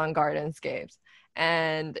job is on Gardenscapes.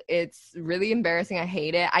 And it's really embarrassing. I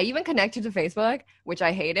hate it. I even connected to Facebook, which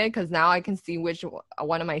I hated because now I can see which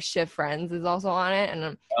one of my shift friends is also on it.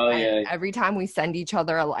 And Oh yeah. every time we send each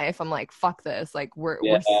other a life, I'm like, fuck this. Like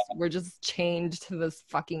Yeah. we're just chained to this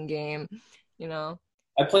fucking game, you know?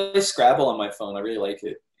 I play Scrabble on my phone. I really like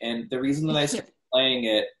it. And the reason that I started playing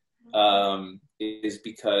it is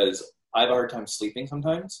because I have a hard time sleeping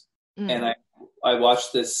sometimes. And Mm. I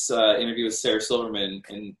watched this interview with Sarah Silverman,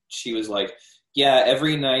 and she was like, "Yeah,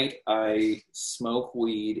 every night I smoke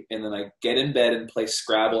weed, and then I get in bed and play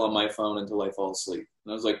Scrabble on my phone until I fall asleep."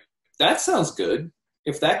 And I was like, "That sounds good.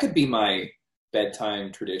 If that could be my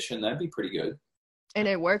bedtime tradition, that'd be pretty good." And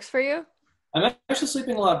it works for you? I'm actually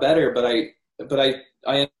sleeping a lot better, but I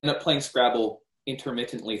end up playing Scrabble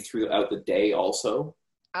intermittently throughout the day also.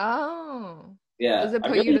 Oh. Yeah, Does it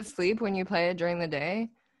put you to sleep when you play it during the day?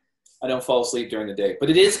 I don't fall asleep during the day, but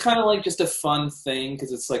it is kind of like just a fun thing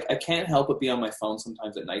because it's like I can't help but be on my phone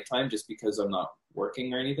sometimes at nighttime just because I'm not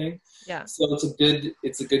working or anything. Yeah. So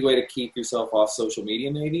it's a good way to keep yourself off social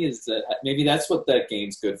media. Maybe that's what that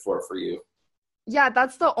game's good for you. Yeah,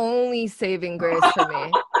 that's the only saving grace for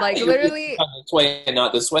me. Like You're literally, this way and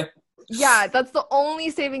not this way. yeah, that's the only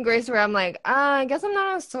saving grace where I'm like, I guess I'm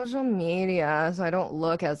not on social media, so I don't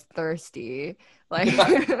look as thirsty. Like,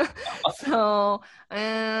 so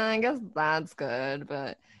I guess that's good.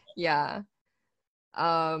 But yeah,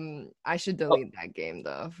 I should delete that game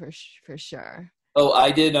though for sure. Oh,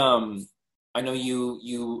 I did. I know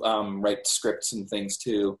you write scripts and things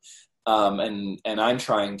too, and I'm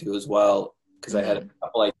trying to as well because I had a Hmm.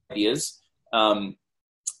 couple ideas.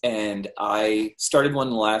 And I started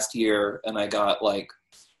one last year, and I got like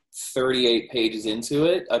 38 pages into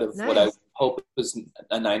it out of what I Nice. hope was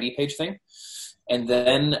a 90-page thing. And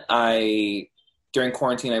then during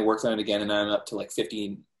quarantine, I worked on it again, and I'm up to like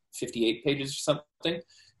 58 pages or something.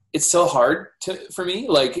 it's so hard for me.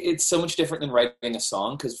 Like, it's so much different than writing a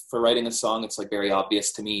song, because for writing a song, it's like very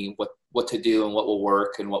obvious to me what to do and what will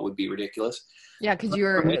work and what would be ridiculous. Yeah, because But for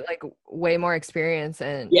you're me, like way more experienced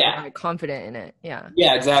and yeah, confident in it. Yeah.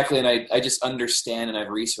 yeah, exactly. And I just understand and I've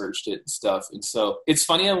researched it and stuff. And so it's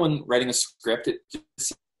funny how when writing a script, it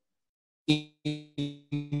just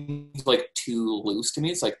seems like too loose to me.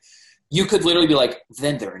 It's like you could literally be like,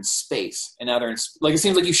 then they're in space, and now they're in like, it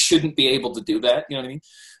seems like you shouldn't be able to do that. You know what I mean?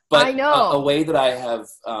 I But a know. way that I have,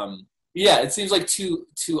 yeah, it seems like too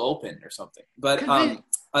open or something. But Because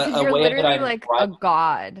a you're way that literally I'm like a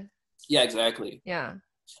god. yeah, exactly. Yeah.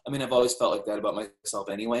 I mean, I've always felt like that about myself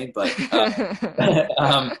anyway, but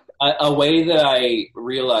a way that I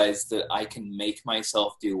realize that I can make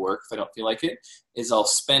myself do work if I don't feel like it is I'll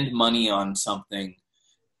spend money on something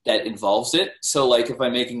that involves it. So, like, if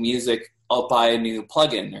I'm making music, I'll buy a new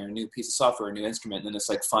plugin or a new piece of software, a new instrument, and then it's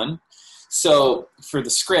like fun. So, for the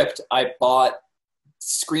script, I bought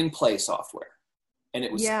screenplay software, and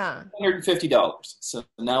it was Yeah. $150. So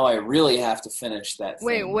now I really have to finish that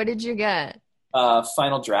Wait, thing. what did you get?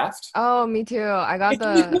 Final Draft. Oh, me too. I got It's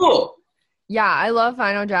really the cool. Yeah, I love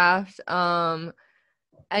Final Draft. And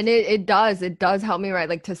it does help me write,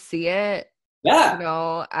 like, to see it,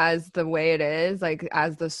 Yeah, as the way it is, like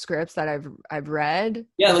as the scripts that I've read.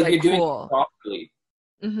 yeah, It's like like you're doing it cool. properly.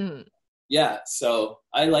 Mm-hmm. Yeah, so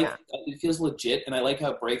I like Yeah. it feels legit, and I like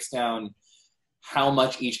how it breaks down how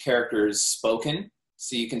much each character is spoken,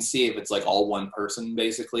 so you can see if it's like all one person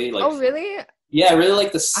basically. Like, Oh, really? yeah, I really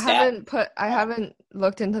like the I stat. haven't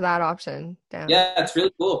looked into that option. Damn. Yeah, it's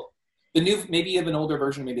really cool. The new, maybe you have an older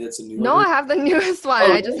version, maybe that's a newer No, I version. have the newest one.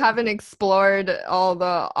 Oh, I just really? haven't explored all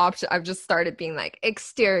the options. I've just started being like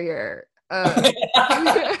exterior. There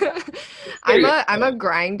you I'm a go.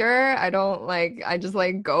 grinder. I just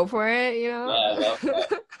like go for it, you Yeah, I love know?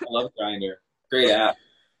 that. I love Grinder. Great app.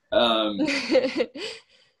 Um,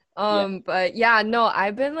 yeah. But yeah, no, I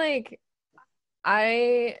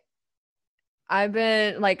I've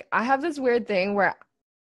been like, I have this weird thing where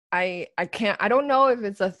I don't know if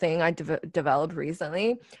it's a thing I developed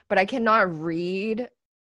recently, but I cannot read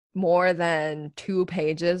more than 2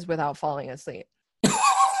 pages without falling asleep.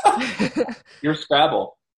 Your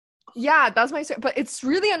Scrabble. Yeah, that's but it's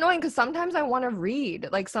really annoying because sometimes I want to read.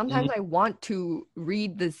 Like, sometimes Mhm. I want to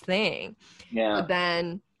read this thing, Yeah. but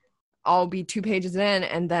then I'll be 2 pages in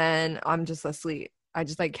and then I'm just asleep. I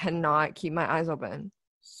just like cannot keep my eyes open.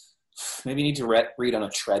 Maybe you need to read on a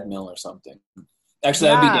treadmill or something. Actually,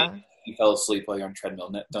 that would be dangerous Yeah. if you fell asleep while you're on a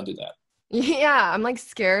treadmill. Don't do that. Yeah, I'm like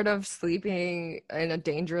scared of sleeping in a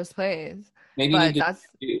dangerous place. Maybe you But need to that's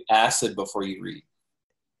do acid before you read.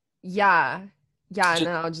 Yeah. Yeah, and Just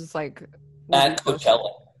then I'll just like will be at so sleepy.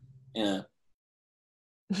 Coachella. Yeah.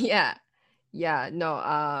 Yeah. Yeah, no,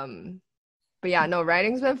 but yeah, no,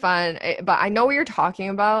 writing's been fun. But I know what you're talking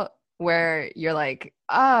about where you're like,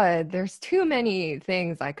 there's too many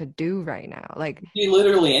things I could do right now. Like Do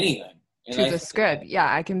literally anything. And to the script.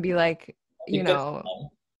 Yeah, I can be like, I you think that's know, fun.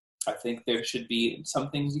 I think there should be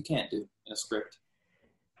some things you can't do in a script.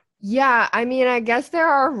 yeah, I mean, I guess there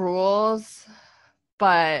are rules,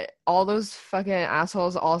 but all those fucking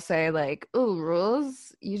assholes all say like, "Oh,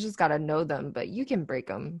 rules, you just gotta know them, but you can break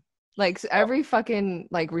them." Like, every fucking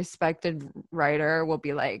like respected writer will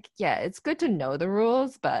be like, "Yeah, it's good to know the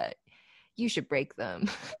rules, but you should break them."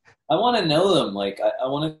 I want to know them. Like, I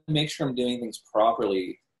want to make sure I'm doing things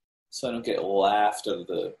properly so I don't get laughed out of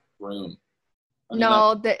the room. I mean, that,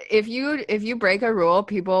 No, if you break a rule,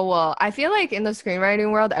 people will. I feel like in the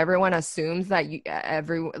screenwriting world, everyone assumes that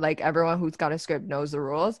everyone who's got a script knows the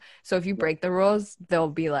rules. So if you break the rules, they'll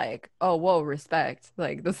be like, "Oh, whoa, respect!"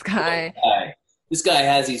 Like this guy. this guy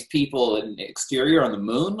has these people in the exterior on the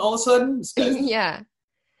moon all of a sudden. This guy's Yeah, must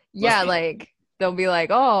yeah. be. Like they'll be like,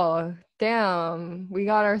 "Oh, damn, we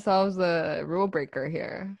got ourselves a rule breaker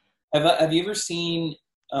here." Have you ever seen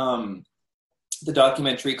um, the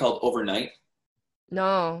documentary called Overnight?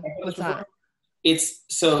 No, Have you heard this what's before? that? It's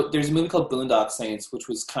so there's a movie called Boondock Saints, which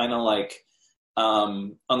was kind of like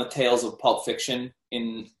on the tails of Pulp Fiction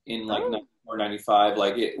in like Oh, 94, 95.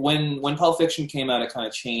 Like when Pulp Fiction came out, it kind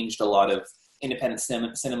of changed a lot of independent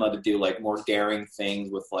cinema to do like more daring things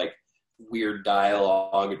with like weird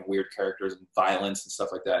dialogue and weird characters and violence and stuff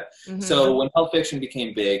like that. mm-hmm. So when Pulp Fiction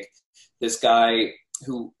became big, this guy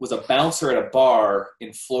who was a bouncer at a bar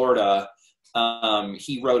in Florida,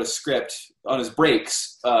 he wrote a script on his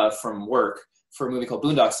breaks from work for a movie called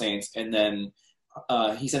Boondock Saints, and then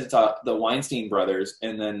he sent it to the Weinstein brothers,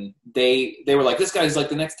 and then they were like, "This guy's like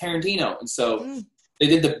the next Tarantino," and so Mm. they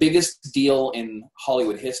did the biggest deal in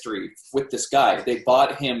Hollywood history with this guy. They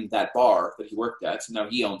bought him that bar that he worked at, so now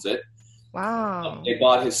he owns it. Wow. They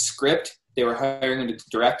bought his script. They were hiring him to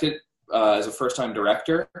direct it as a first-time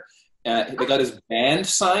director. They got his band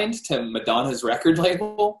signed to Madonna's record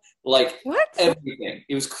label. Like What? everything.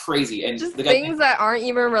 It was crazy. And Just the guy, things that aren't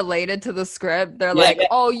even related to the script. They're yeah, like,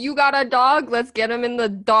 oh, you got a dog? Let's get him in the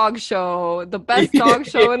dog show, the best dog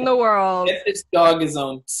show in the world. get this dog his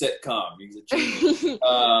own sitcom. He's a genius.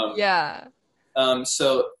 Yeah.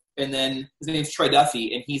 So, and then his name's Troy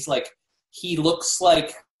Duffy, and he looks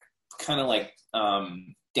like kind of like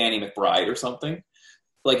Danny McBride or something.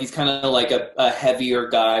 Like he's kind of like a heavier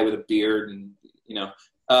guy with a beard, and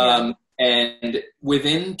and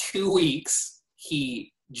within 2 weeks,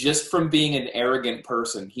 he just from being an arrogant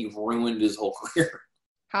person, he ruined his whole career.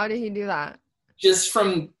 How did he do that? Just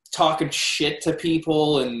from talking shit to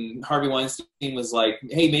people, and Harvey Weinstein was like,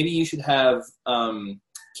 "Hey, maybe you should have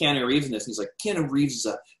Keanu Reeves in this." And he's like, "Keanu Reeves is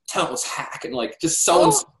a talentless hack," and like just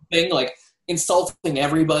selling something, like insulting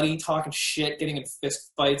everybody, talking shit, getting in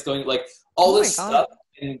fist fights, going like all this stuff.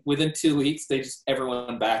 And within 2 weeks,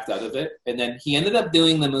 everyone backed out of it. And then he ended up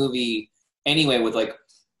doing the movie anyway with like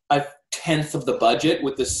a tenth of the budget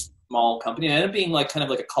with this small company. It ended up being like kind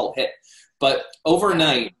of like a cult hit. But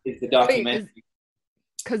overnight is the documentary.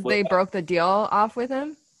 Because they broke the deal off with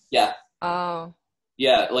him? Yeah. Oh.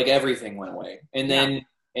 Yeah, like everything went away. And then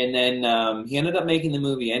he ended up making the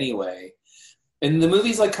movie anyway. And the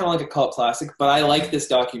movie's like kind of like a cult classic, but I like this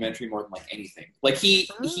documentary more than like anything. Like he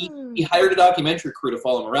hired a documentary crew to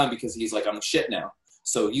follow him around because he's like, I'm the shit now.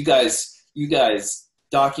 So you guys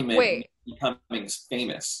document me becoming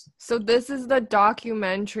famous. So this is the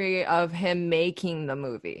documentary of him making the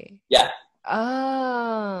movie. Yeah.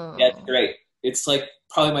 Oh. Yeah, it's great. It's like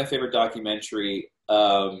probably my favorite documentary.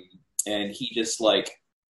 And he just like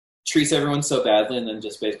treats everyone so badly and then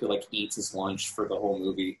just basically like eats his lunch for the whole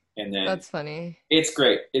movie. And then that's funny. It's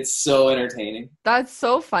great. It's so entertaining. That's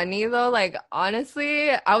so funny though. Like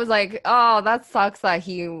honestly, I was like, oh, that sucks that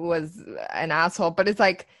he was an asshole. But it's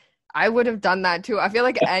like I would have done that too. I feel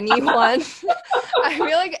like anyone if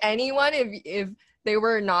they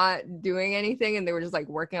were not doing anything and they were just like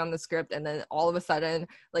working on the script and then all of a sudden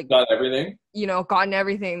like gotten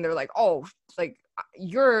everything. They're like, oh, like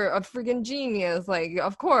you're a freaking genius. Like,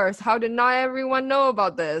 of course, how did not everyone know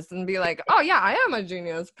about this? And be like, oh yeah, I am a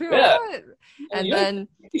genius. Yeah. And then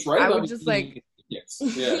right, I would just like,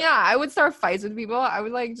 I would start fights with people. I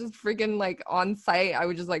would like just freaking like on site, I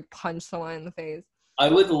would just like punch someone in the face. I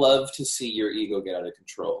would love to see your ego get out of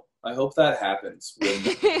control. I hope that happens when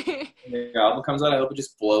your album comes out. I hope it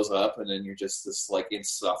just blows up and then you're just this like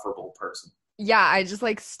insufferable person. Yeah, I just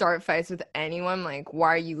like start fights with anyone. Like, why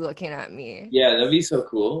are you looking at me? Yeah, that'd be so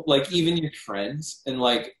cool. Like even your friends and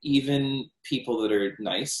like even people that are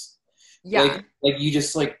nice. Yeah. Like you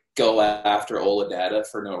just like go after Oladada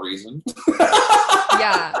for no reason.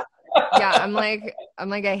 Yeah. Yeah, I'm like,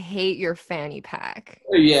 I hate your fanny pack.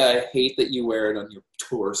 Yeah, I hate that you wear it on your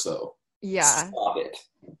torso. Yeah. Stop it.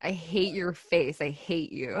 I hate your face. I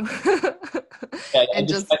hate you. Yeah,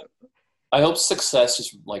 and I hope success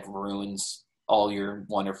just like ruins all your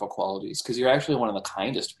wonderful qualities because you're actually one of the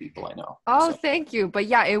kindest people I know. Oh, so. Thank you. But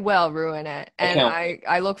yeah, it will ruin it. And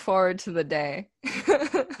I look forward to the day.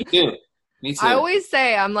 Me too. Me too. I always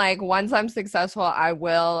say, I'm like, once I'm successful, I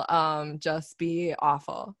will just be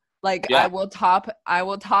awful. Like I will top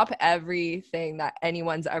everything that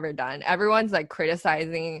anyone's ever done. Everyone's like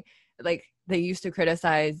criticizing, like they used to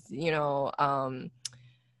criticize,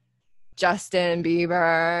 Justin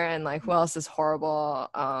Bieber and like who else is horrible.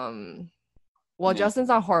 Justin's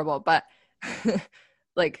not horrible, but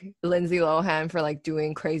like Lindsay Lohan for like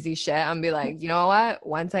doing crazy shit. I'm be like, you know what?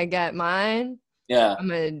 Once I get mine, I'm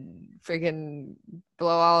gonna freaking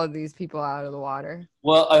blow all of these people out of the water.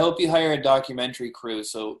 Well, I hope you hire a documentary crew.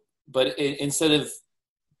 But instead of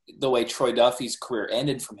the way Troy Duffy's career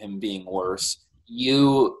ended from him being worse,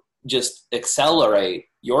 you just accelerate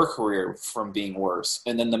your career from being worse.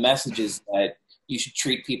 And then the message is that you should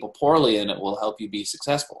treat people poorly and it will help you be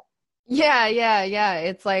successful. Yeah.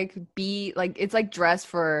 It's like it's like dress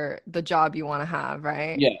for the job you want to have,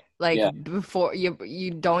 right? Yeah. Like before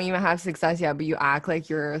you don't even have success yet, but you act like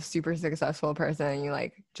you're a super successful person and you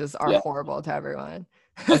like just are horrible to everyone.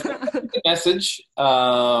 The message.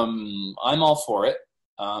 I'm all for it.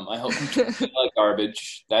 I hope you treat me like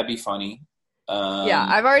garbage. That'd be funny.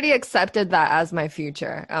 I've already accepted that as my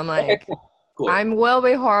future. I'm like, cool. I will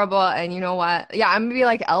be horrible, and you know what? Yeah, I'm gonna be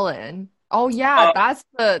like Ellen. Oh yeah, that's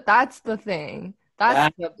the thing.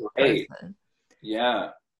 That's the great. person. Yeah.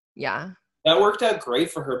 Yeah. That worked out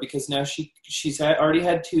great for her because now she's already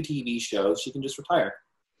had 2 TV shows. She can just retire.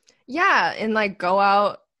 Yeah, and like go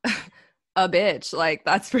out a bitch. Like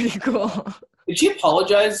that's pretty cool. Did she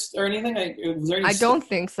apologize or anything? Was there any? I don't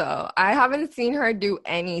think so. I haven't seen her do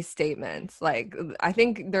any statements. Like, I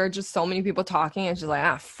think there are just so many people talking, and she's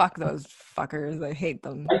like, fuck those fuckers. I hate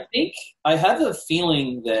them. I think I have a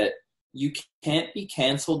feeling that you can't be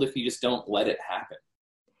canceled if you just don't let it happen.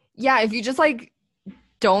 Yeah, if you just like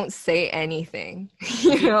don't say anything,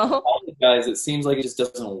 you know. Guys, it seems like it just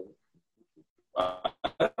doesn't.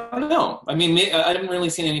 I don't know. I mean, I haven't really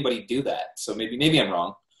seen anybody do that, so maybe I'm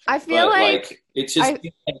wrong. I feel like it's just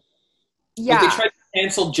yeah. Like they tried to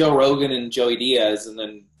cancel Joe Rogan and Joey Diaz, and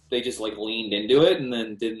then they just like leaned into it, and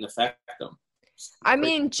then didn't affect them. I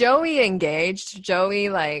mean, Joey engaged. Joey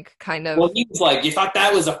like kind of. Well, he was like, "You thought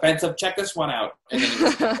that was offensive? Check this one out." And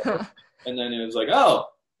then it was like, "Oh,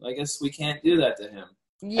 I guess we can't do that to him."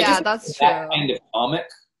 Yeah, that's true. That kind of comic,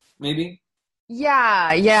 maybe.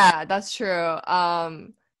 Yeah, that's true.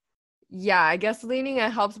 Yeah, I guess leaning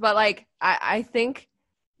it helps, but like I think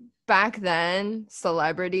back then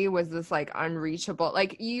celebrity was this like unreachable,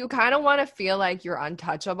 like you kind of want to feel like you're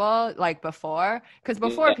untouchable, like before, because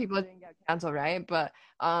before people didn't get canceled, right? But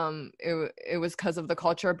it was because of the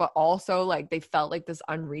culture, but also like they felt like this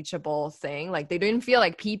unreachable thing, like they didn't feel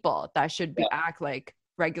like people that should be act like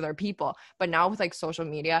regular people. But now with like social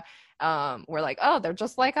media, we're like, oh, they're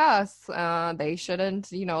just like us, they shouldn't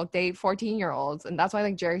date 14-year-olds, and that's why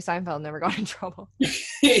like Jerry Seinfeld never got in trouble.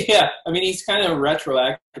 Yeah, I mean, he's kind of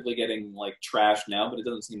retroactively getting like trashed now, but it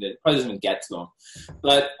probably doesn't even get to him.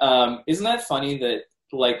 But isn't that funny that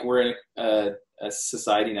like we're in a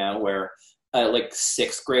society now where like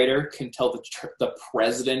sixth grader can tell the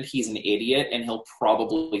president he's an idiot, and he'll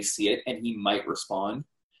probably see it and he might respond?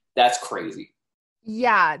 That's crazy.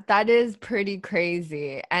 Yeah, that is pretty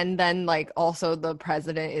crazy. And then like also the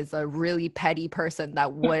president is a really petty person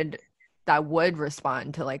that would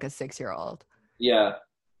respond to like a 6-year-old. Yeah.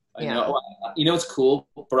 I know. You know, it's cool.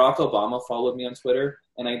 Barack Obama followed me on Twitter,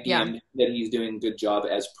 and I DM'd him that he's doing a good job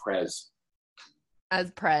as Prez.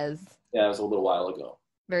 As Prez. Yeah, it was a little while ago.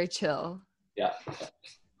 Very chill. Yeah.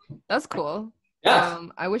 That's cool. Yeah.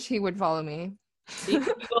 I wish he would follow me.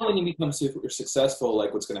 When you become super successful,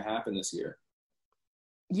 like what's going to happen this year?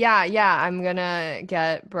 Yeah. I'm gonna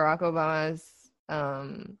get Barack Obama's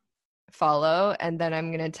follow, and then I'm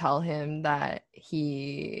gonna tell him that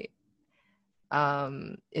he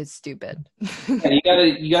is stupid. Yeah,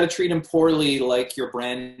 you gotta treat him poorly, like your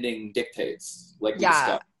branding dictates. Like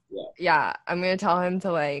yeah. I'm gonna tell him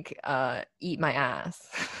to like eat my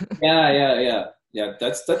ass. Yeah.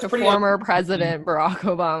 That's pretty former president Barack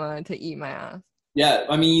Obama to eat my ass. Yeah,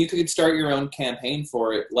 I mean, you could start your own campaign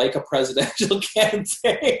for it, like a presidential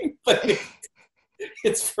campaign, but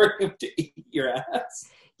it's for him to eat your ass.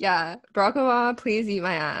 Yeah, Barack Obama, please eat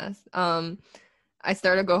my ass. I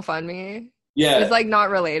started GoFundMe. Yeah, it's like not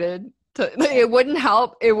related to. It wouldn't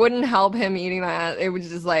help. It wouldn't help him eating my ass. It was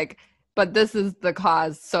just like, but this is the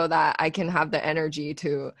cause, so that I can have the energy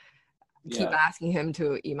to keep asking him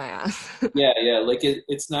to eat my ass. yeah. Like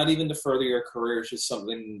it's not even to further your career. It's just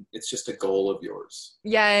something. It's just a goal of yours.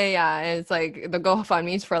 Yeah. And it's like the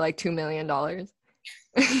GoFundMe is for like $2 million.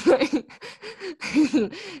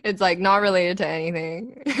 It's like not related to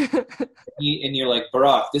anything. And you're like,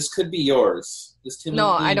 Barack, this could be yours. This $2 million.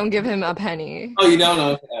 No, I don't give him a penny. Oh, you don't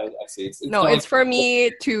know? I see. It's for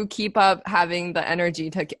me to keep up having the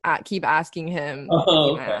energy to keep asking him.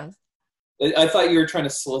 Oh, okay. I thought you were trying to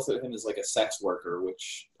solicit him as like a sex worker,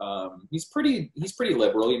 which he's pretty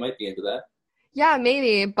liberal. He might be into that. Yeah,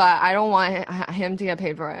 maybe, but I don't want him to get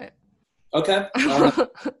paid for it. Okay. I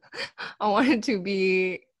want it to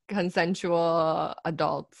be consensual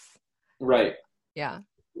adults. Right. Yeah.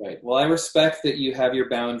 Right. Well, I respect that you have your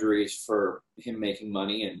boundaries for him making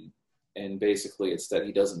money, and basically it's that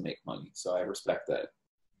he doesn't make money. So I respect that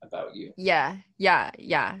about you. Yeah.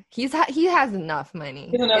 He has enough money.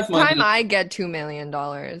 It's time I get $2 million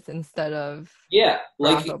instead of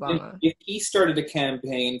like Obama. If he started a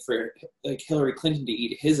campaign for like Hillary Clinton to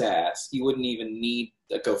eat his ass, he wouldn't even need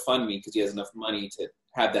a GoFundMe because he has enough money to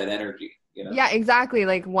have that energy. You know? Yeah, exactly.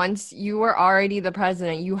 Like once you were already the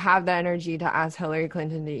president, you have the energy to ask Hillary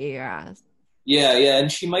Clinton to eat your ass. Yeah,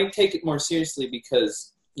 and she might take it more seriously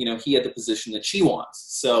because he had the position that she wants.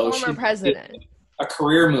 So former president. A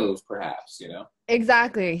career move, perhaps,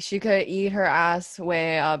 Exactly. She could eat her ass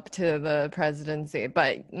way up to the presidency,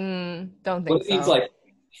 but don't think so. It seems like,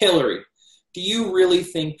 Hillary, do you really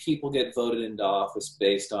think people get voted into office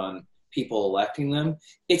based on people electing them?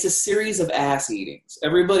 It's a series of ass eatings.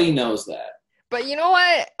 Everybody knows that. But you know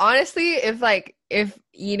what? Honestly, if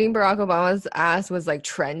eating Barack Obama's ass was like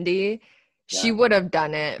trendy, she would have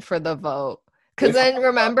done it for the vote. Cause then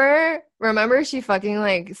remember she fucking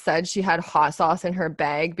like said she had hot sauce in her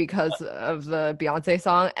bag because of the Beyonce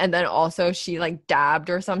song, and then also she like dabbed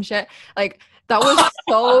or some shit. Like that was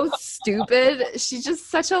so stupid. She's just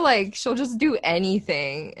such a like she'll just do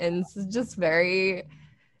anything, and it's just very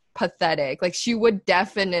pathetic. Like she would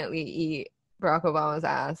definitely eat Barack Obama's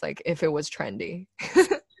ass like if it was trendy.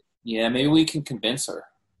 Yeah, maybe we can convince her.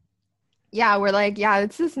 Yeah, we're like, yeah,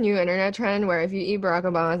 it's this new internet trend where if you eat Barack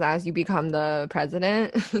Obama's ass, you become the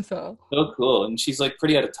president. So So cool. And she's like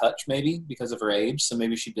pretty out of touch, maybe because of her age. So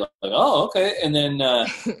maybe she'd be like, "Oh, okay." And then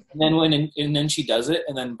she does it,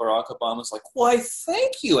 and then Barack Obama's like, "Why,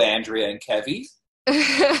 thank you, Andrea and Kevy.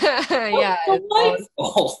 yeah,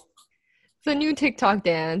 Delightful." it's a new TikTok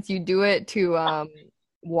dance. You do it to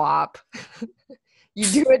WAP. You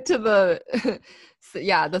do it to the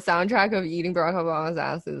yeah, the soundtrack of eating Barack Obama's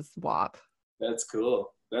ass is WAP. That's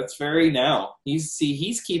cool. That's very now. He's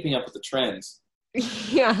keeping up with the trends.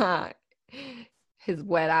 Yeah. His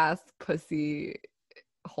wet ass pussy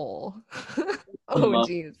hole. Oh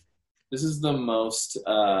jeez. This is the most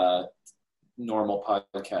normal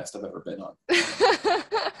podcast I've ever been on.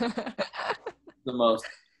 The most.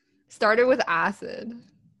 Started with acid.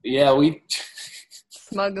 Yeah, we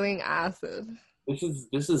Smuggling acid.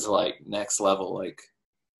 this is like next level. Like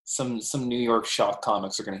some New York shock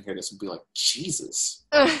comics are gonna hear this and be like, Jesus.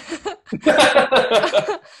 Honestly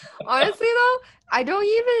though, I don't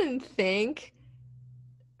even think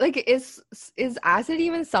like is acid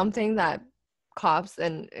even something that cops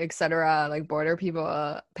and etc. like border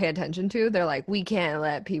people pay attention to? They're like, we can't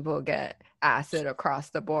let people get acid across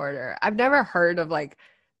the border. I've never heard of like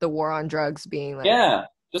the war on drugs being like, Yeah,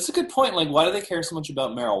 that's a good point. Like, why do they care so much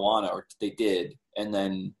about marijuana, or they did, and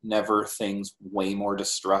then never things way more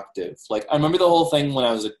destructive? Like, I remember the whole thing when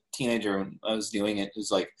I was a teenager when I was doing it. It was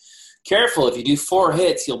like, careful, if you do 4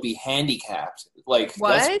 hits, you'll be handicapped. Like,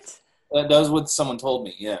 what? that was what someone told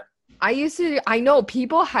me. Yeah. I know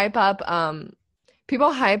people hype up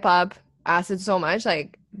acid so much.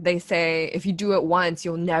 Like they say if you do it once,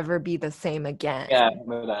 you'll never be the same again. Yeah, I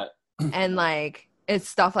remember that. And like it's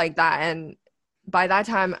stuff like that. And by that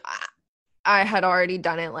time, I had already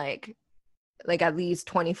done it like at least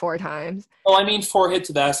 24 times. Oh, I mean 4 hits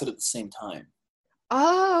of acid at the same time.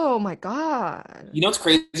 Oh my God. You know what's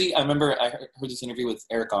crazy? I remember I heard this interview with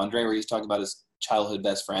Eric Andre where he was talking about his childhood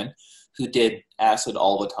best friend who did acid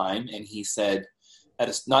all the time, and he said,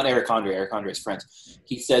 not Eric Andre's friend.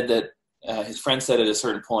 He said that his friend said at a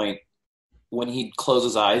certain point, when he'd close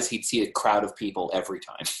his eyes, he'd see a crowd of people every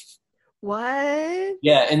time. What?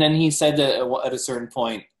 Yeah, and then he said that at a certain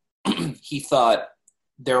point, he thought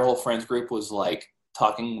their whole friends group was like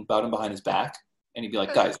talking about him behind his back, and he'd be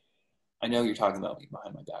like, "Guys, I know you're talking about me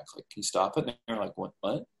behind my back. Like, can you stop it?" And they're like, "What?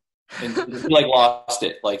 What?" And he like lost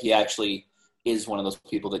it. Like, he actually is one of those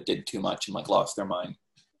people that did too much and like lost their mind.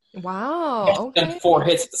 Wow. Okay. And 4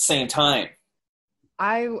 hits at the same time.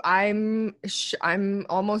 I'm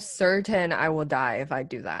almost certain I will die if I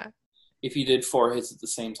do that. If you did 4 hits at the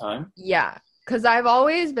same time? Yeah, because I've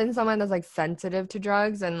always been someone that's like sensitive to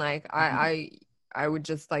drugs, and like I would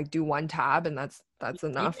just like do one tab, and that's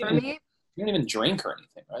enough for me. You don't even drink or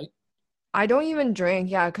anything, right? I don't even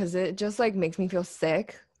drink, yeah, because it just like makes me feel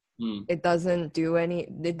sick. It doesn't do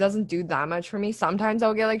that much for me. Sometimes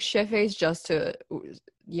I'll get like shit faced just to,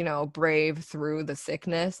 brave through the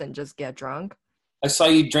sickness and just get drunk. I saw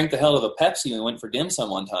you drink the hell of a Pepsi and went for dim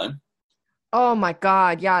sum one time. Oh my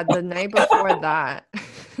God, yeah, the night before that.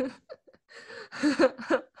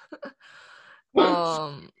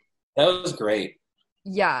 That was great.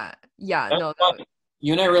 Yeah, no.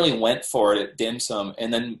 You and I really went for it at dim sum,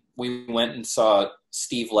 and then we went and saw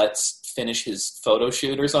Steve Letts finish his photo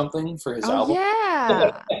shoot or something for his album.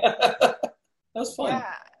 Yeah. That was fun.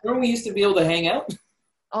 Yeah. Remember we used to be able to hang out?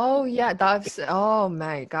 Oh yeah, oh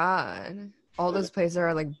my God. All those places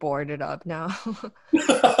are like boarded up now.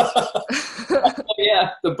 Yeah,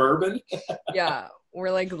 the bourbon. Yeah,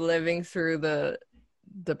 we're like living through the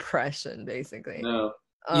depression basically. No.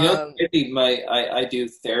 I do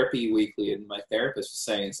therapy weekly, and my therapist was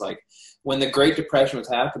saying it's like when the Great Depression was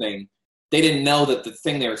happening, they didn't know that the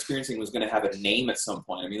thing they were experiencing was going to have a name at some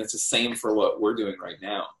point. I mean, that's the same for what we're doing right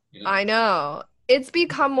now. You know? I know. It's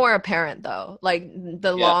become more apparent though. Like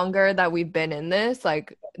the longer that we've been in this,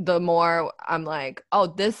 like the more I'm like, oh,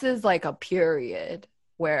 this is like a period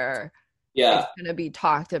where it's gonna be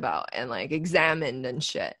talked about and like examined and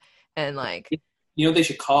shit. And like, you know what they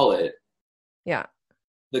should call it? Yeah.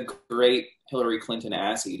 The Great Hillary Clinton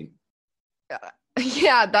ass eating.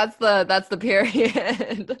 Yeah, that's the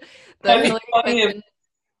period. That'd be funny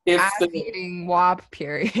if ass eating WAP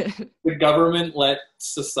period. the government let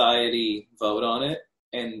society vote on it,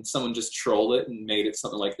 and someone just trolled it and made it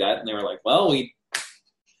something like that, and they were like, well, we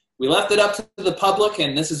left it up to the public,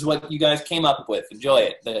 and this is what you guys came up with. Enjoy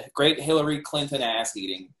it. The great Hillary Clinton ass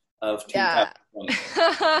eating of 2020.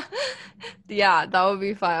 Yeah. Yeah, that would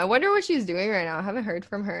be fun. I wonder what she's doing right now. I haven't heard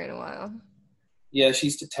from her in a while. Yeah, she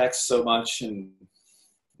used to text so much, and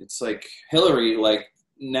it's like, Hillary, like,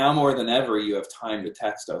 now more than ever, you have time to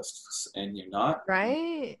text us, and you're not.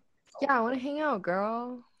 Right? Yeah, I want to hang out,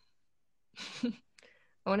 girl.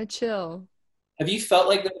 I want to chill. Have you felt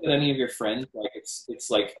like that with any of your friends? Like, it's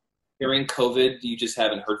like during COVID, you just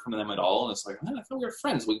haven't heard from them at all, and it's like, man, I thought we were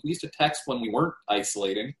friends. We used to text when we weren't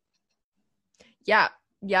isolating. Yeah,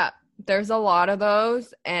 yeah. There's a lot of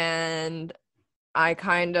those, and I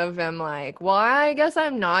kind of am like, well, I guess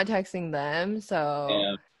I'm not texting them,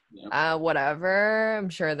 so whatever. I'm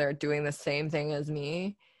sure they're doing the same thing as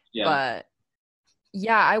me. Yeah. But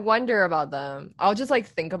yeah, I wonder about them. I'll just like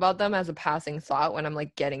think about them as a passing thought when I'm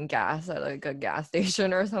like getting gas at like a gas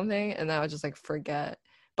station or something, and then I'll just like forget.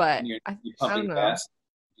 But And you're I pumping don't know. gas,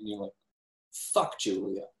 and you're like, fuck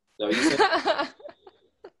Julia. So you said,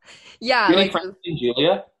 Yeah, do you have any like friends named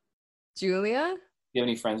Julia? Julia? Do you have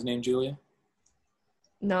any friends named Julia?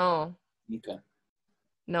 No, Okay.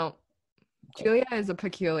 no. Julia is a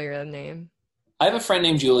peculiar name. I have a friend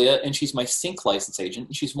named Julia, and she's my sync license agent,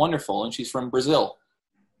 and she's wonderful, and she's from Brazil.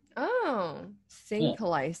 Oh, sync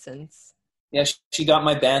license. Yeah, she got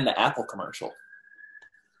my band the Apple commercial.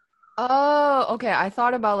 Oh, okay. I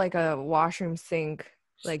thought about like a washroom sink.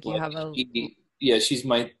 Like you have a Yeah, she's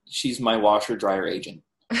my washer dryer agent.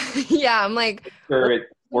 yeah, I'm like, Sure, it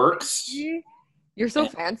works. You're so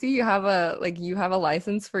fancy. You have a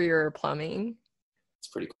license for your plumbing. It's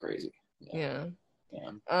pretty crazy. Yeah.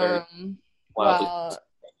 Yeah. Well,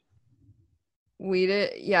 we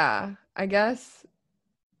did. Yeah, I guess.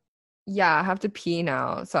 Yeah, I have to pee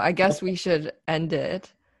now, so I guess we should end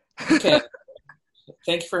it. Okay.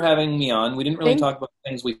 Thank you for having me on. We didn't really talk about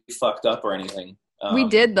things we fucked up or anything. We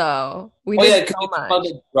did though. We did so much.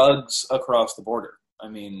 Public drugs across the border. I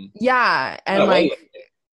mean. Yeah, and like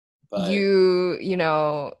but, you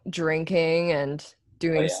know, drinking and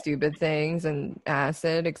doing stupid things and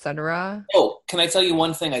acid, etc. Oh, can I tell you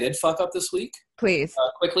one thing I did fuck up this week? Please.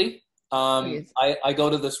 Quickly. Please. I go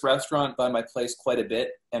to this restaurant by my place quite a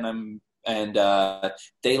bit, and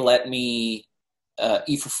they let me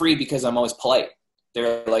eat for free because I'm always polite.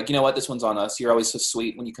 They're like, you know what, this one's on us. You're always so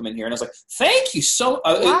sweet when you come in here. And I was like, thank you so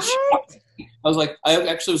much. I was like, I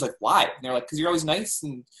actually was like, why? And they're like, because you're always nice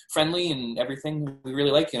and friendly and everything. We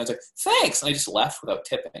really like you. And I was like, thanks. And I just left without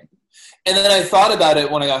tipping. And then I thought about it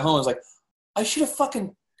when I got home. I was like, I should have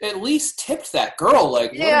fucking at least tipped that girl.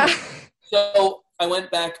 Like, yeah. So I went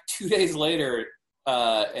back 2 days later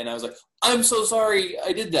and I was like, I'm so sorry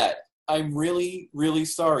I did that. I'm really, really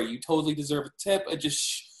sorry. You totally deserve a tip. It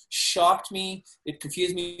just shocked me. It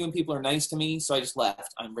confused me when people are nice to me, so I just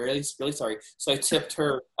left. I'm really, really sorry. So I tipped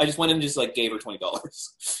her. I just went and just like gave her $20.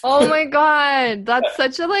 Oh my god, that's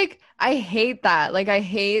such a like. I hate that. Like I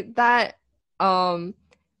hate that. When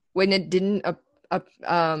it didn't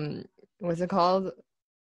what's it called?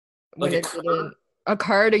 When it didn't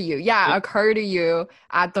occur to you. Yeah, occur to you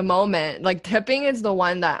at the moment. Like tipping is the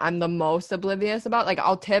one that I'm the most oblivious about. Like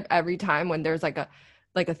I'll tip every time when there's like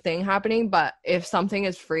a thing happening, but if something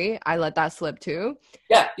is free, I let that slip too.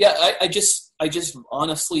 Yeah. I just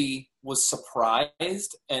honestly was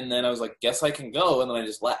surprised, and then I was like, guess I can go, and then I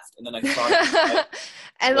just left, and then I thought,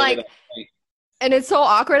 and like, and it's so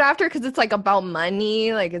awkward after because it's like about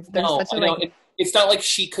money. Like it's it's not like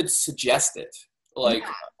she could suggest it. Like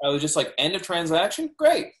I was just like, end of transaction,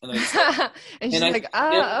 great, and then and she's like,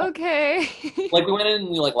 okay. Like we went in and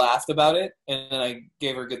we like laughed about it, and then I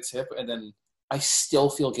gave her a good tip, and then I still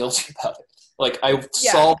feel guilty about it. Like I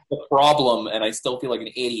solved the problem, and I still feel like an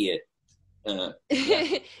idiot.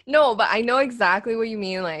 No, but I know exactly what you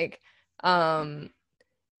mean. Like,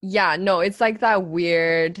 yeah, no, it's like that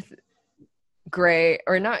weird gray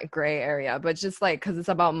or not gray area, but just like because it's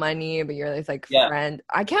about money, but you're like friend.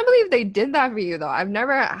 I can't believe they did that for you though. I've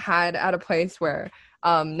never had at a place where,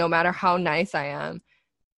 no matter how nice I am,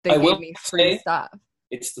 they gave me free stuff.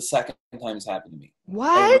 It's the second time it's happened to me.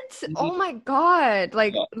 What? Oh my god.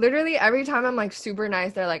 Like literally every time I'm like super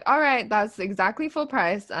nice, they're like, all right, that's exactly full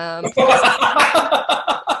price.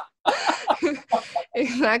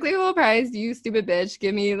 Exactly full price, you stupid bitch.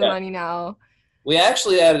 Give me the money now. We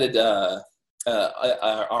actually added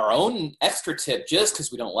our own extra tip just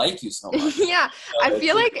because we don't like you so much. Yeah. So I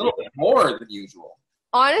feel like a little bit more than usual.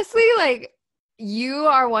 Honestly, like You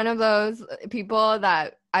are one of those people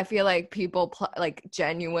that I feel like people like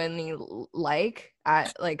genuinely like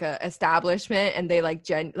at like a establishment, and they like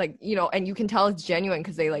like, you know, and you can tell it's genuine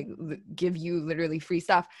because they like give you literally free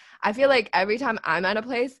stuff. I feel like every time I'm at a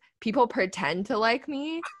place, people pretend to like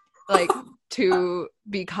me, like to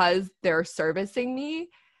because they're servicing me.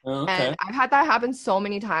 Oh, And okay. I've had that happen so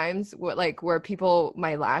many times like where people,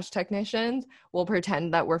 my lash technicians, will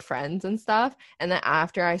pretend that we're friends and stuff. And then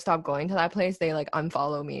after I stop going to that place, they like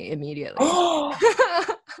unfollow me immediately.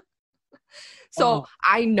 So Oh,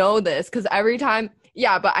 I know this because every time,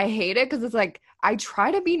 yeah, but I hate it because it's like I try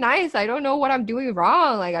to be nice. I don't know what I'm doing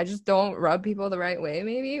wrong. Like I just don't rub people the right way,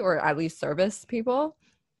 maybe, or at least service people.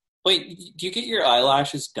 wait, do you get your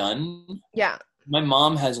eyelashes done? Yeah. My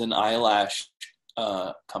mom has an eyelash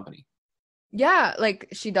company. Yeah. Like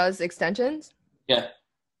she does extensions. Yeah.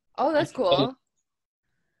 Oh, And that's she does cool.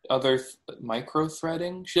 other micro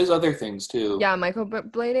threading. She does other things too. Yeah.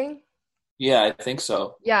 Microblading. Yeah, I think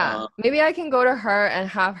so. Yeah, maybe I can go to her and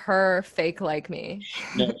have her fake like me.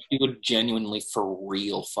 No, she would genuinely, for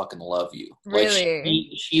real, fucking love you. Like Really?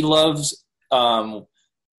 she loves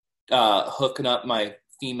hooking up my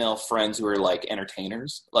female friends who are like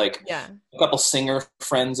entertainers. Like Yeah. a couple singer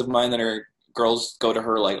friends of mine that are girls go to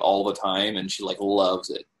her like all the time, and she like loves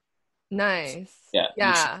it. Nice. Yeah,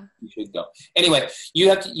 Yeah. you should go. Anyway, you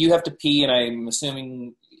have to pee, and I'm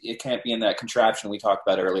assuming it can't be in that contraption we talked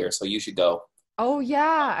about earlier, so you should go. Oh,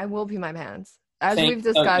 yeah, I will pee my pants. As Thank we've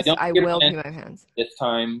you. discussed, Don't I forget will to pee my pants. this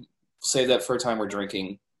time. Save that for a time we're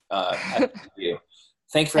drinking. After you.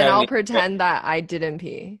 Thank you for And having I'll me. pretend that I didn't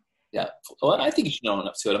pee Yeah. Well, I think you should own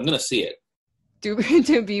up to it. I'm gonna see it.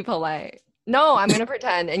 to be polite. No, I'm gonna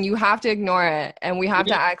pretend, and you have to ignore it, and we have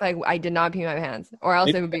to Maybe, act like I did not pee my pants, or else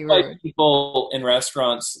maybe it would that's be why rude. people in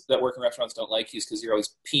restaurants that work in restaurants don't like you, is because you're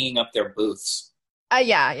always peeing up their booths.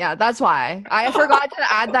 Yeah, that's why. I forgot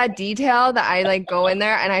to add that detail that I like go in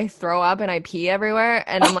there and I throw up and I pee everywhere,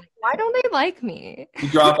 and I'm like, why don't they like me? You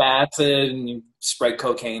drop acid and you spread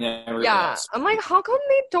cocaine everywhere Yeah, else. I'm like, how come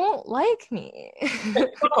they don't like me?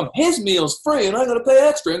 His meal's free, and I'm gonna pay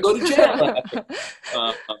extra and go to jail.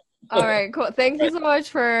 Uh, All right, cool. Thank you so much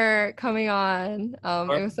for coming on.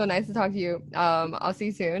 It was so nice to talk to you. I'll see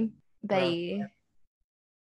you soon. uh, Bye.